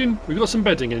some feed in, we've got some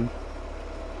bedding in.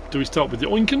 Do we start with the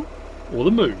oinkin or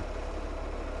the moo?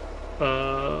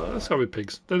 Let's go with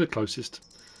pigs, they're the closest.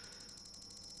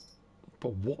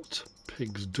 But what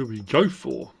pigs do we go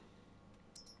for?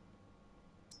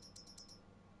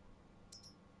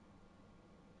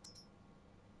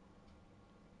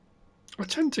 I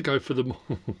tend to go for the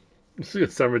it's going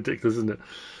to sound ridiculous, isn't it?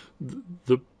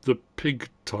 The pig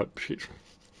type shit.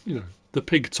 You know, the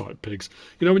pig type pigs.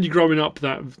 You know, when you're growing up,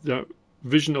 that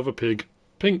vision of a pig,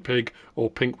 pink pig or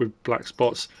pink with black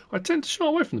spots. I tend to shy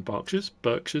away from the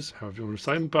Berkshires, however you want to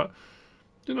say them. But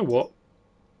you know what?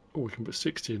 Oh, we can put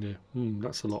 60 in here.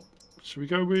 That's a lot. Should we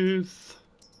go with?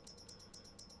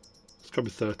 Let's go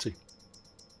with 30.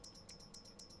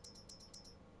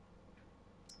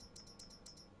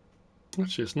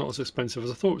 Actually, it's not as expensive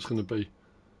as I thought it was going to be.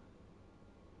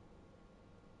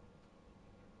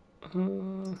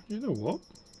 You know what?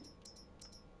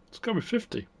 Let's go with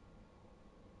 50.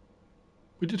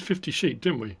 We did 50 sheep,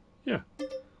 didn't we? Yeah.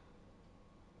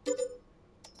 Let's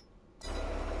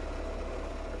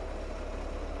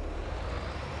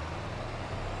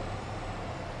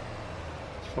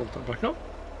fold that back up.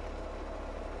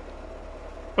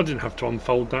 I didn't have to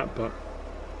unfold that, but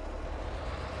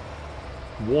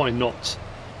why not?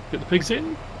 Get the pigs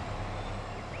in.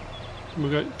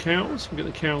 We'll get cows. We'll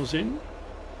get the cows in.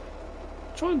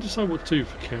 Try and decide what to do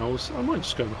for cows. I might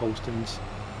just go with Holsteins.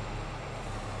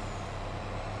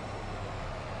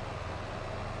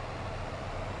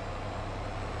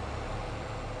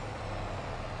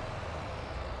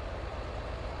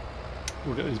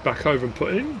 We'll get these back over and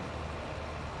put in.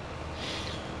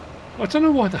 I don't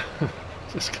know why that.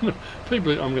 Just gonna,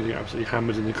 people, I'm going to get absolutely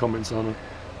hammered in the comments, aren't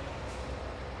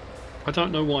I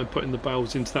don't know why putting the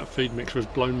bales into that feed mixer has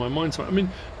blown my mind. So I mean,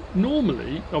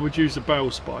 normally I would use a bale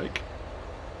spike.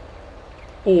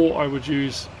 Or I would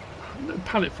use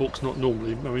pallet forks, not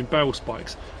normally, I mean bale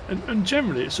spikes. And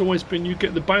generally it's always been you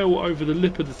get the bale over the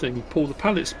lip of the thing, pull the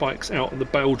pallet spikes out and the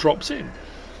bale drops in.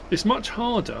 It's much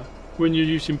harder when you're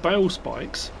using bale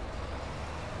spikes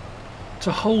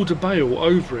to hold a bale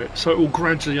over it so it will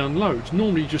gradually unload.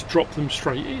 Normally you just drop them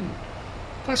straight in.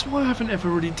 That's why I haven't ever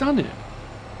really done it.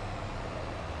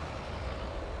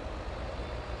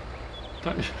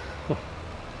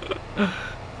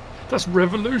 That's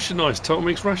revolutionised total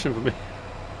mix ration for me.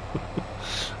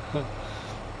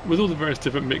 With all the various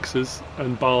different mixers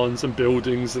and barns and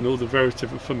buildings and all the various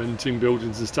different fermenting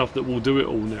buildings and stuff that will do it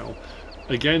all now,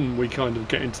 again we kind of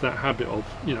get into that habit of,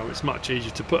 you know, it's much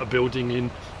easier to put a building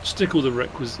in, stick all the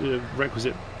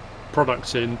requisite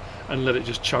products in and let it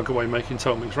just chug away making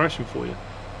total mix ration for you.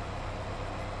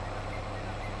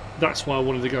 That's why I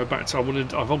wanted to go back to,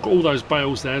 I've got all those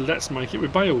bales there, let's make it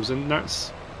with bales, and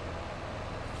that's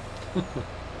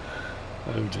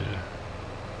oh dear.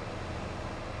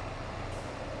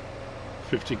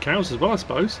 50 cows as well, I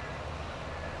suppose.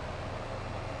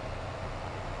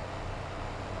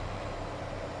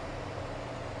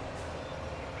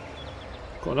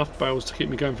 Got enough bales to keep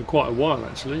me going for quite a while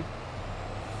actually.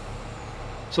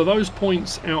 So those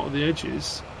points out of the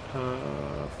edges,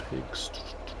 pigs.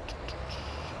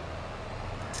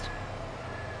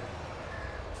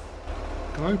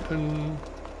 Can I open?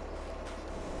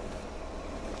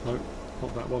 No,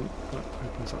 not that one. That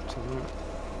opens up to the right.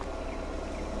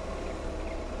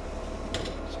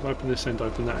 So I'll open this end,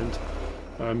 open that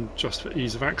end, just for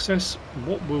ease of access.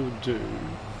 What we'll do,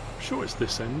 I'm sure it's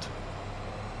this end,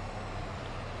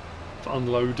 for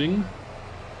unloading.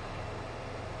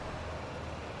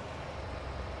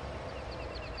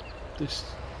 This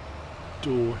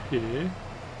door here,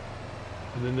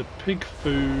 and then the pig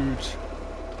food.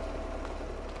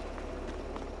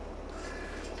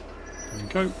 There we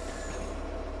go.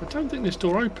 I don't think this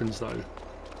door opens though.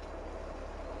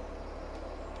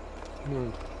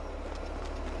 No.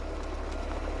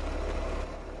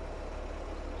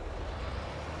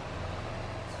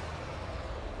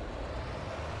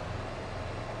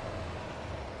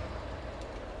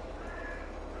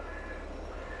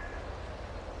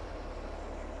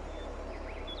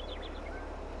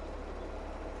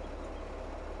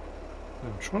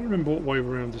 I'm trying to remember what way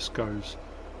around this goes.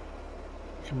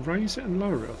 You can raise it and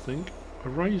lower it, I think. I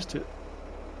raised it.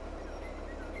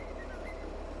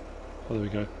 Oh, there we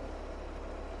go.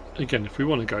 Again, if we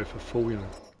want to go for full, you know.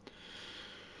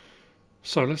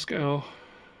 So let's get our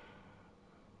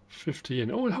 50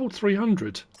 in. Oh, it holds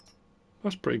 300.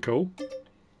 That's pretty cool.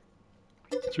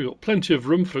 So we've got plenty of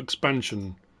room for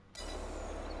expansion.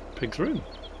 Pigs are in.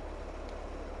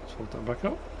 Let's hold that back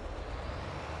up.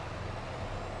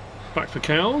 Back for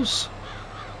cows.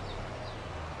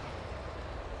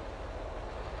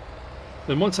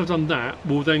 Then once I've done that,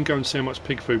 we'll then go and see how much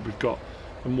pig food we've got.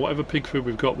 And whatever pig food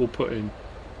we've got, we'll put in.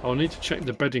 I'll need to check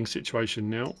the bedding situation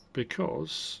now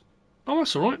because... Oh,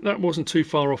 that's alright. That wasn't too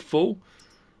far off full.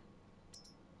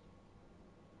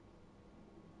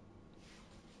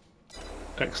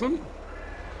 Excellent.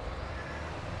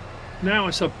 Now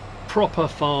it's a proper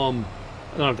farm.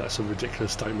 No, that's a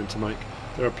ridiculous statement to make.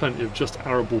 There are plenty of just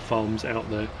arable farms out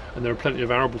there, and there are plenty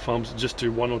of arable farms that just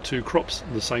do 1 or 2 crops,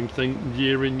 the same thing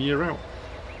year in, year out.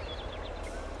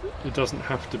 It doesn't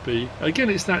have to be. Again,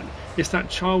 it's that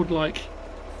childlike,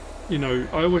 you know,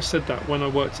 I always said that when I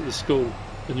worked at the school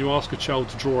and you ask a child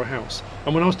to draw a house,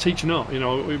 and when I was teaching art, you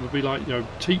know, it would be like, you know,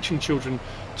 teaching children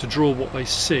to draw what they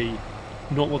see,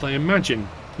 not what they imagine.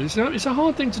 It's a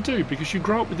hard thing to do because you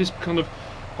grow up with this kind of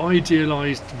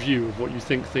idealised view of what you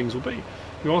think things will be.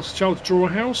 You ask a child to draw a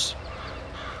house,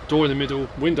 door in the middle,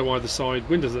 window either side,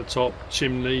 windows at the top,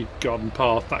 chimney, garden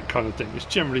path, that kind of thing. It's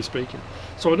generally speaking.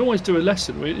 So I'd always do a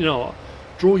lesson where, you know,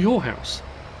 draw your house,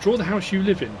 draw the house you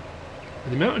live in.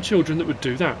 And the amount of children that would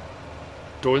do that,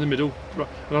 door in the middle,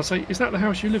 and I'd say, is that the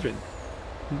house you live in?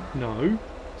 No.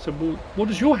 So, well, what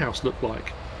does your house look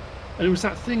like? And it was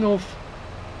that thing of,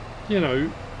 you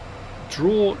know,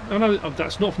 draw. I know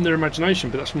that's not from their imagination,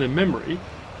 but that's from their memory.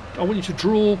 I want you to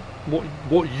draw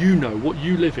what you know, what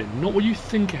you live in, not what you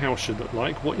think a house should look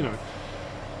like. What, you know,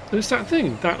 and it's that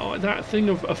thing, that thing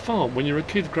of a farm. When you're a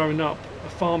kid growing up, a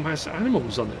farm has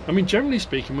animals on it. I mean, generally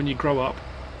speaking, when you grow up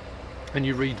and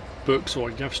you read books or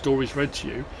you have stories read to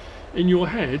you, in your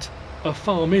head, a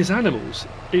farm is animals.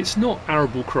 It's not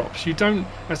arable crops. You don't,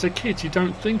 as a kid, you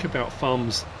don't think about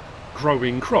farms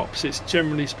growing crops. It's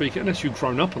generally speaking, unless you've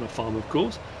grown up on a farm, of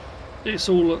course. It's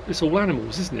all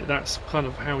animals, isn't it? That's kind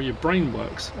of how your brain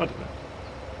works. I don't know.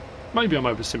 Maybe I'm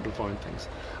oversimplifying things.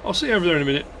 I'll see you over there in a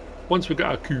minute once we've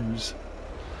got our coos.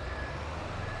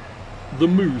 The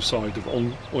moo side of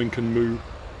Oink and Moo.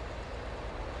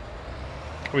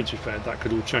 I mean, to be fair, that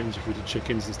could all change if we did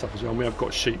chickens and stuff as well. And we have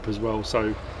got sheep as well,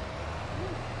 so.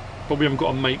 But we haven't got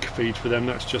a make feed for them.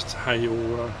 That's just hay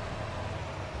or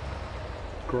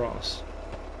grass.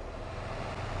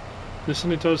 This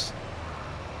only does,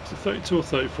 is it 32 or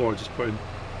 34 I just put in?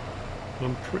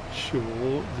 I'm pretty sure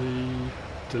the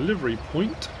delivery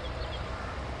point,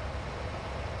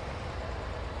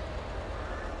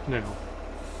 now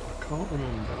I can't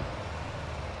remember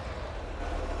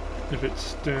if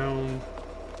it's down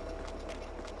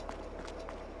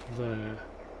there.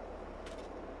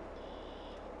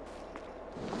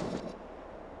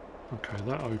 Okay,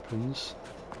 that opens.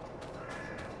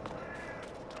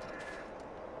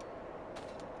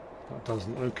 That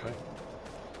doesn't, okay.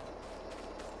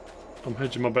 I'm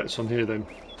hedging my bets on here then.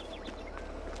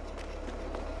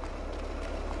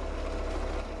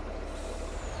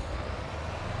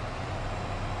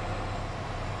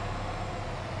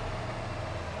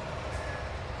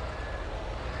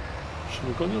 Should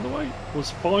have gone the other way. It was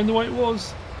fine the way it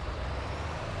was.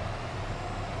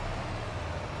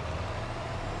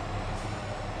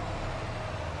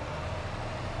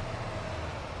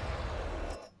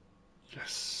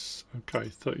 Yes. Okay,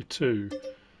 32.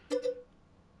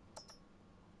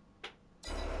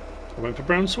 I went for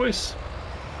brown Swiss.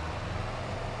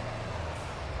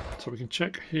 So we can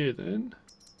check here then.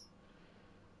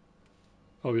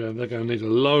 Oh yeah, they're going to need a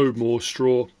load more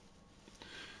straw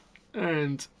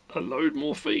and a load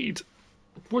more feed,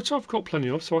 which I've got plenty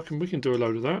of, so we can do a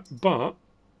load of that. But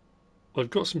they've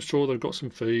got some straw, they've got some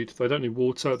feed. They don't need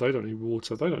water. They don't need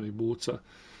water. They don't need water.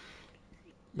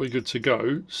 We're good to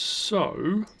go.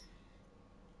 So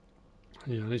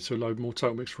yeah, I need to load more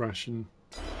total mixed ration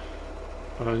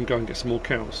and go and get some more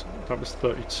cows. That was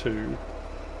 32.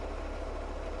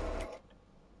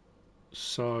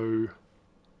 So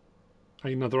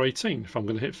another 18 if I'm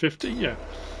going to hit 50. Yeah,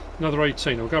 another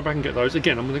 18. I'll go back and get those.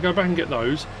 Again, I'm going to go back and get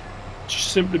those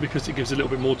just simply because it gives a little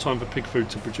bit more time for pig food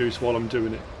to produce while I'm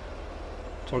doing it.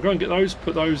 So I'll go and get those,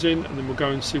 put those in, and then we'll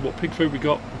go and see what pig food we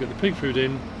got. We'll get the pig food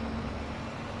in,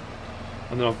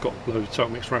 and then I've got a load of total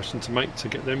mixed ration to make to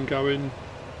get them going.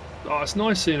 Oh, it's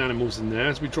nice seeing animals in there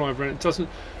as we drive around. It doesn't,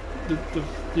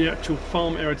 the actual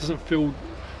farm area doesn't feel,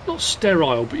 not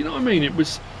sterile, but you know what I mean. It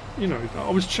was, you know, I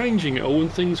was changing it all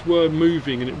and things were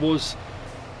moving and it was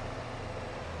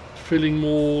feeling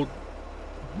more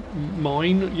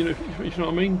mine. You know what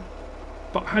I mean.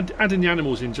 But adding the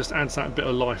animals in just adds that bit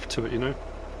of life to it, you know.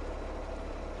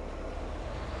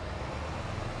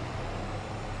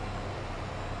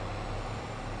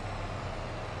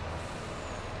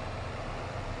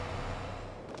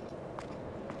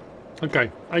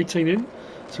 Okay, 18 in,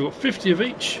 so we've got 50 of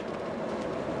each.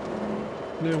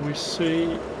 Now we see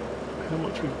how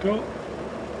much we've got.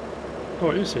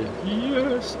 Oh, it is here.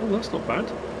 Yes, oh, that's not bad.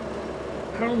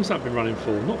 How long has that been running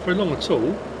for? Not very long at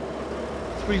all.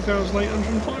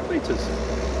 3,805 litres.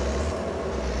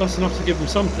 That's enough to give them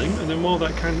something, and then while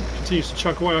that can continues to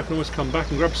chug away, I can always come back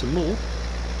and grab some more.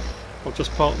 I'll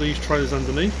just park these trailers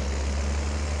underneath.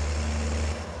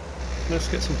 Let's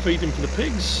get some feed in for the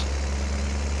pigs.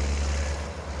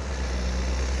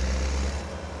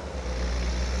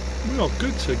 We are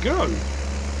good to go.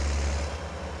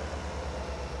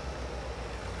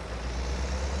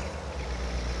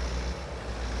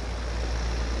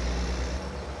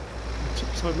 Tip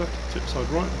side left, tip side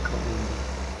right, I can't remember.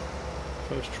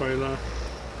 First trailer.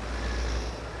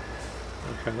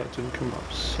 Okay, that didn't come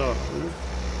up, so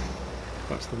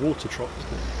that's the water trot,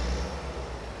 isn't it?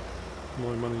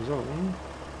 My money's on.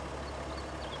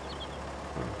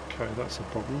 Okay, that's a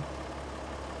problem.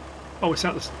 Oh, it's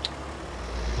out the...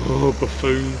 Oh,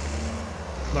 buffoon.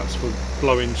 That's for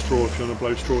blowing straw. If you want to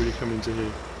blow straw, you come into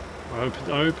here. I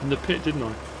opened the pit, didn't I?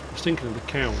 I was thinking of the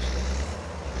cows.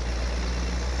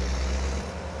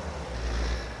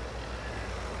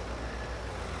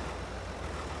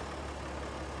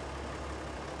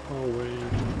 Are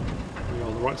we are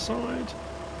on the right side.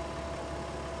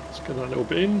 Let's get that little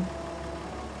bit in.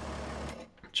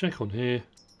 Check on here.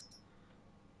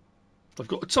 I've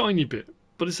got a tiny bit,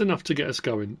 but it's enough to get us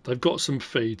going. They've got some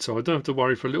feed, so I don't have to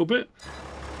worry for a little bit.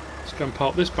 Let's go and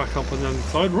park this back up on the other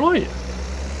side. Right.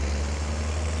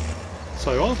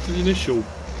 So after the initial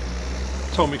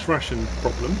total mixed ration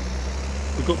problem,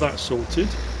 we've got that sorted.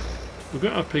 We've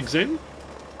got our pigs in.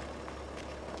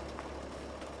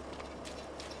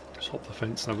 Let's hop the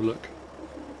fence and have a look.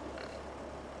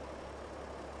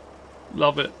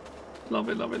 Love it. Love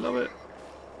it, love it, love it.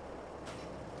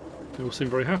 They all seem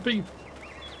very happy.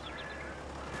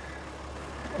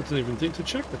 I didn't even think to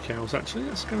check the cows actually.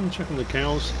 Let's go and check on the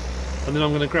cows. And then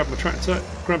I'm going to grab my tractor,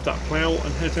 grab that plough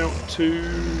and head out to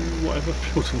whatever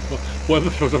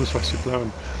field I'm supposed to be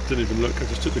ploughing. Didn't even look, I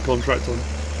just took the contract on.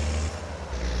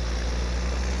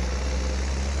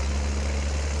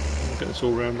 I'll get this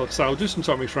all round. Like I say, I'll do some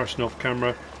total mixed ration off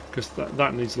camera. because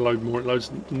that needs a load more.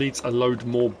 It needs a load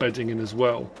more bedding in as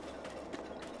well.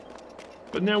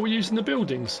 But now we're using the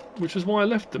buildings, which is why I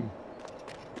left them.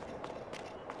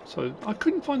 So I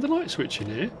couldn't find the light switch in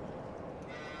here.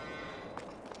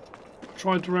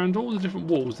 Tried around all the different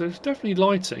walls. There's definitely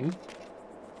lighting.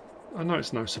 I know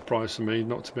it's no surprise for me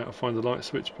not to be able to find the light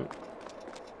switch, but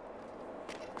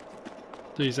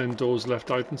these end doors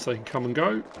left open so they can come and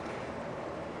go.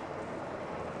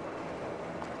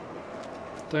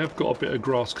 They have got a bit of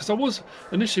grass, because I was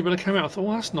initially when I came out I thought,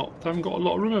 well, that's not, they haven't got a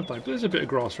lot of room, have they? But there's a bit of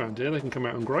grass around here, they can come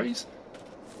out and graze.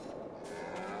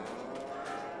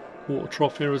 Water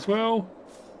trough here as well.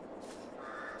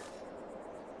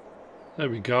 There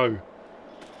we go.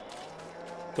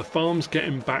 The farm's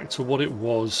getting back to what it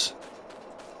was.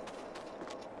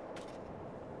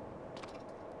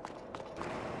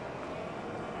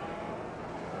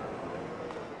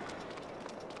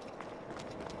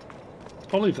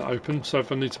 I'll leave that open, so if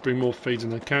I need to bring more feed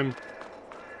in I can.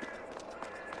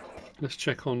 Let's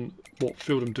check on what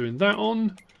field I'm doing that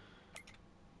on.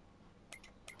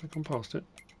 I've gone past it.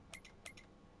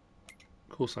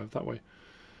 Of course I have, that way.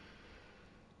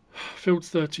 Field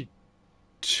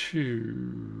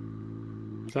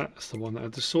 32. That's the one that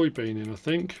had the soybean in, I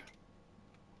think.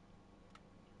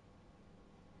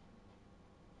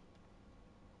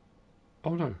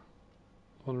 Oh no.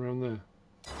 One around there.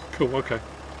 Cool, okay.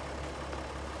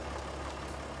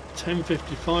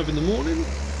 10:55 in the morning.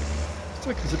 It's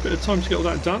taking us a bit of time to get all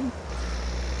that done.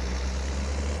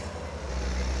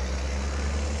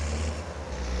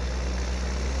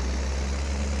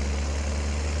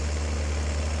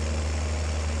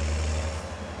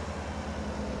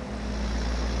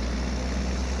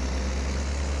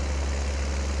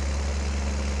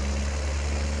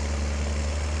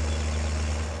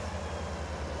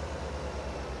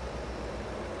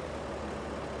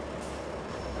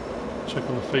 Check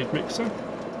on the feed mixer.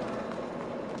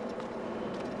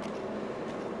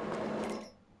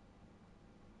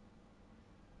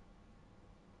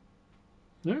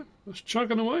 Yeah, it's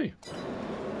chugging away.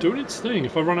 Doing its thing.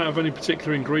 If I run out of any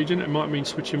particular ingredient, it might mean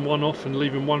switching one off and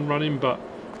leaving one running, but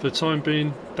for the time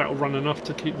being, that'll run enough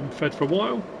to keep them fed for a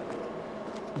while.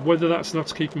 Whether that's enough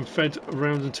to keep them fed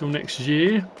around until next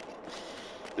year,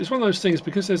 it's one of those things,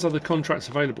 because there's other contracts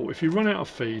available. If you run out of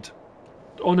feed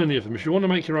on any of them, if you want to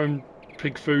make your own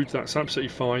pig food, that's absolutely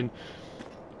fine.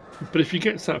 But if you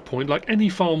get to that point, like any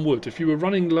farm would, if you were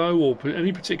running low or for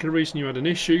any particular reason you had an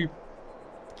issue,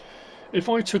 if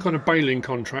I took on a baling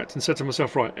contract and said to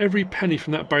myself, right, every penny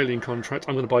from that baling contract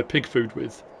I'm going to buy pig food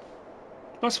with,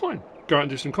 that's fine. Go out and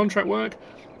do some contract work,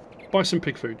 buy some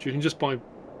pig food. You can just buy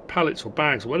pallets or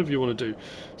bags or whatever you want to do.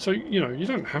 So, you know, you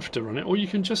don't have to run it, or you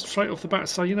can just straight off the bat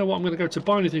say, you know what, I'm going to go to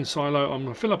buy anything silo, I'm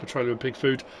going to fill up a trailer with pig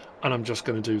food, and I'm just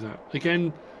going to do that.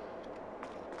 Again,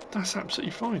 that's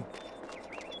absolutely fine.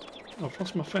 I've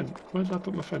lost my fen. Where did I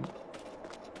put my fen?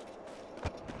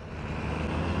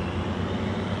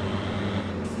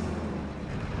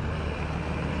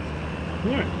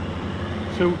 Right.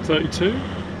 Field 32.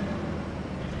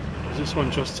 Is this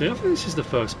one just here? I think this is the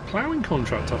first ploughing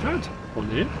contract I've had on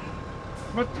here.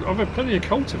 I've had plenty of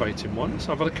cultivating ones.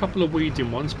 I've had a couple of weeding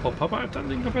ones pop up. I don't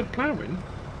think I've had ploughing.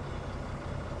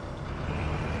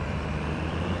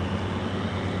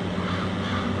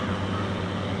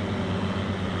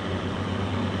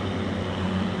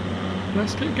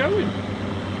 Let's get going.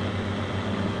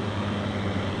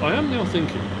 I am now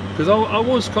thinking, because I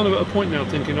was kind of at a point now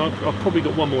thinking I've probably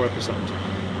got one more episode,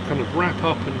 kind of wrap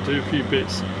up and do a few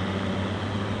bits.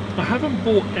 I haven't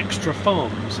bought extra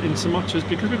farms in so much as,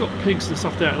 because we've got pigs and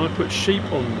stuff there and I put sheep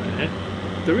on there,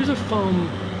 there is a farm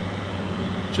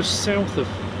just south of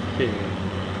here.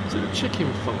 Is it a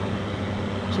chicken farm?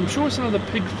 So I'm sure it's another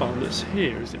pig farm that's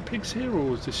here. Is it pigs here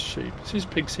or is this sheep? This is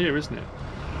pigs here, isn't it?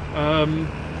 I'm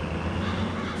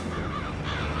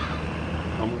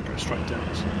going to go straight down.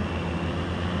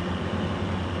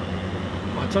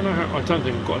 I don't know how. I don't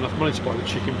think I've got enough money to buy the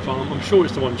chicken farm. I'm sure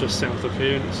it's the one just south of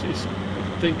here, and I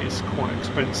think it's quite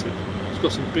expensive. It's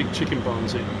got some big chicken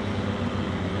barns in,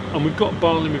 and we've got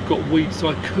barley, we've got wheat, so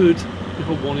I could, if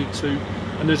I wanted to.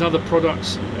 And there's other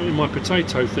products in my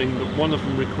potato thing, but one of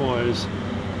them requires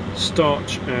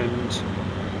starch and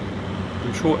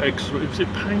I'm sure eggs. Was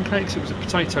it pancakes? It was a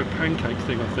potato pancake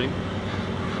thing, I think.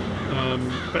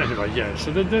 But anyway, yeah.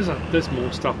 So there's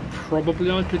more stuff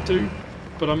probably I could do,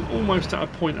 but I'm almost at a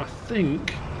point. I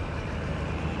think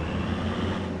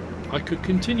I could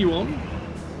continue on.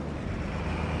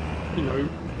 You know,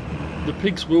 the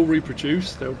pigs will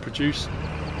reproduce. They'll produce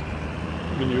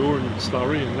manure and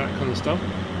slurry and that kind of stuff.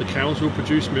 The cows will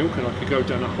produce milk, and I could go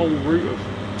down a whole route of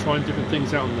trying different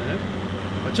things out on there.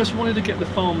 I I just wanted to get the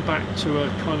farm back to a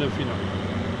kind of, you know,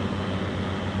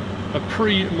 a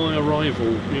pre my arrival,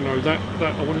 you know, that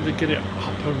I wanted to get it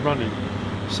up and running,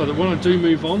 so that when I do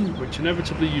move on, which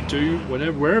inevitably you do,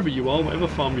 wherever you are, whatever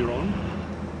farm you're on,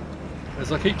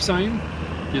 as I keep saying,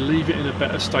 you leave it in a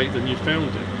better state than you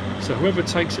found it. So whoever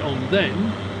takes it on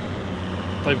then,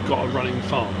 they've got a running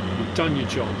farm. You've done your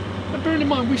job. And bearing in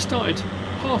mind, we started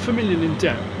 $500,000 in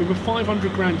debt. We were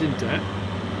 500 grand in debt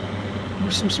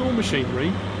with some small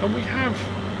machinery, and we have,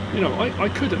 you know, I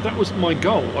could have, that was my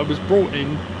goal. I was brought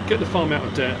in, get the farm out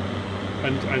of debt,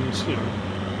 and you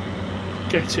know,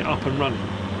 get it up and running.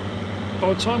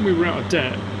 By the time we were out of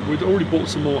debt, we'd already bought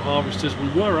some more harvesters. We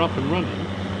were up and running,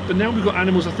 but now we've got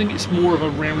animals. I think it's more of a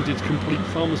rounded, complete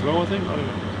farm as well. I think, I don't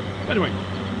know. Anyway,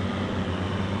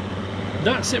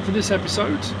 that's it for this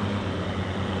episode.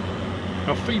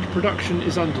 Our feed production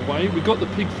is underway. We've got the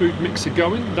pig food mixer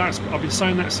going. I've been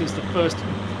saying that since the first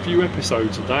few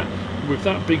episodes of that. With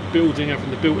that big building having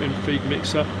the built-in feed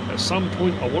mixer, at some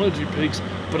point I wanted to do pigs,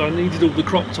 but I needed all the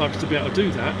crop types to be able to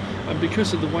do that. And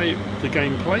because of the way the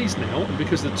game plays now, and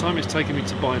because of the time it's taken me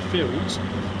to buy fields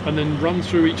and then run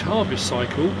through each harvest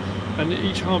cycle, and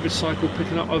each harvest cycle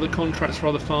picking up other contracts for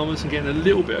other farmers and getting a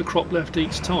little bit of crop left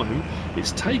each time,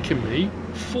 it's taken me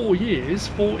 4 years,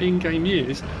 4 in-game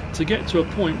years, to get to a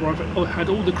point where I've had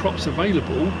all the crops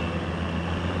available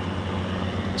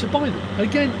to buy them.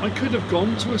 Again, I could have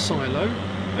gone to a silo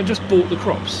and just bought the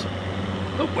crops,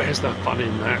 but where's the fun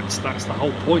in that? That's the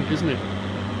whole point, isn't it?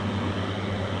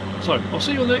 So I'll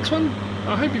see you on the next one.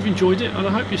 I hope you've enjoyed it, and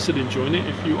I hope you're still enjoying it.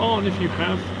 If you are, and if you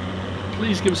have,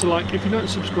 please give us a like. If you don't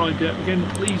subscribe yet, again,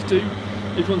 please do.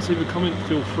 If you want to leave a comment,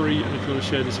 feel free, and if you want to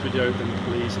share this video, then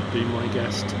please be my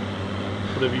guest.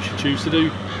 Whatever you should choose to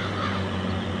do.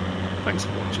 Thanks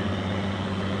for watching.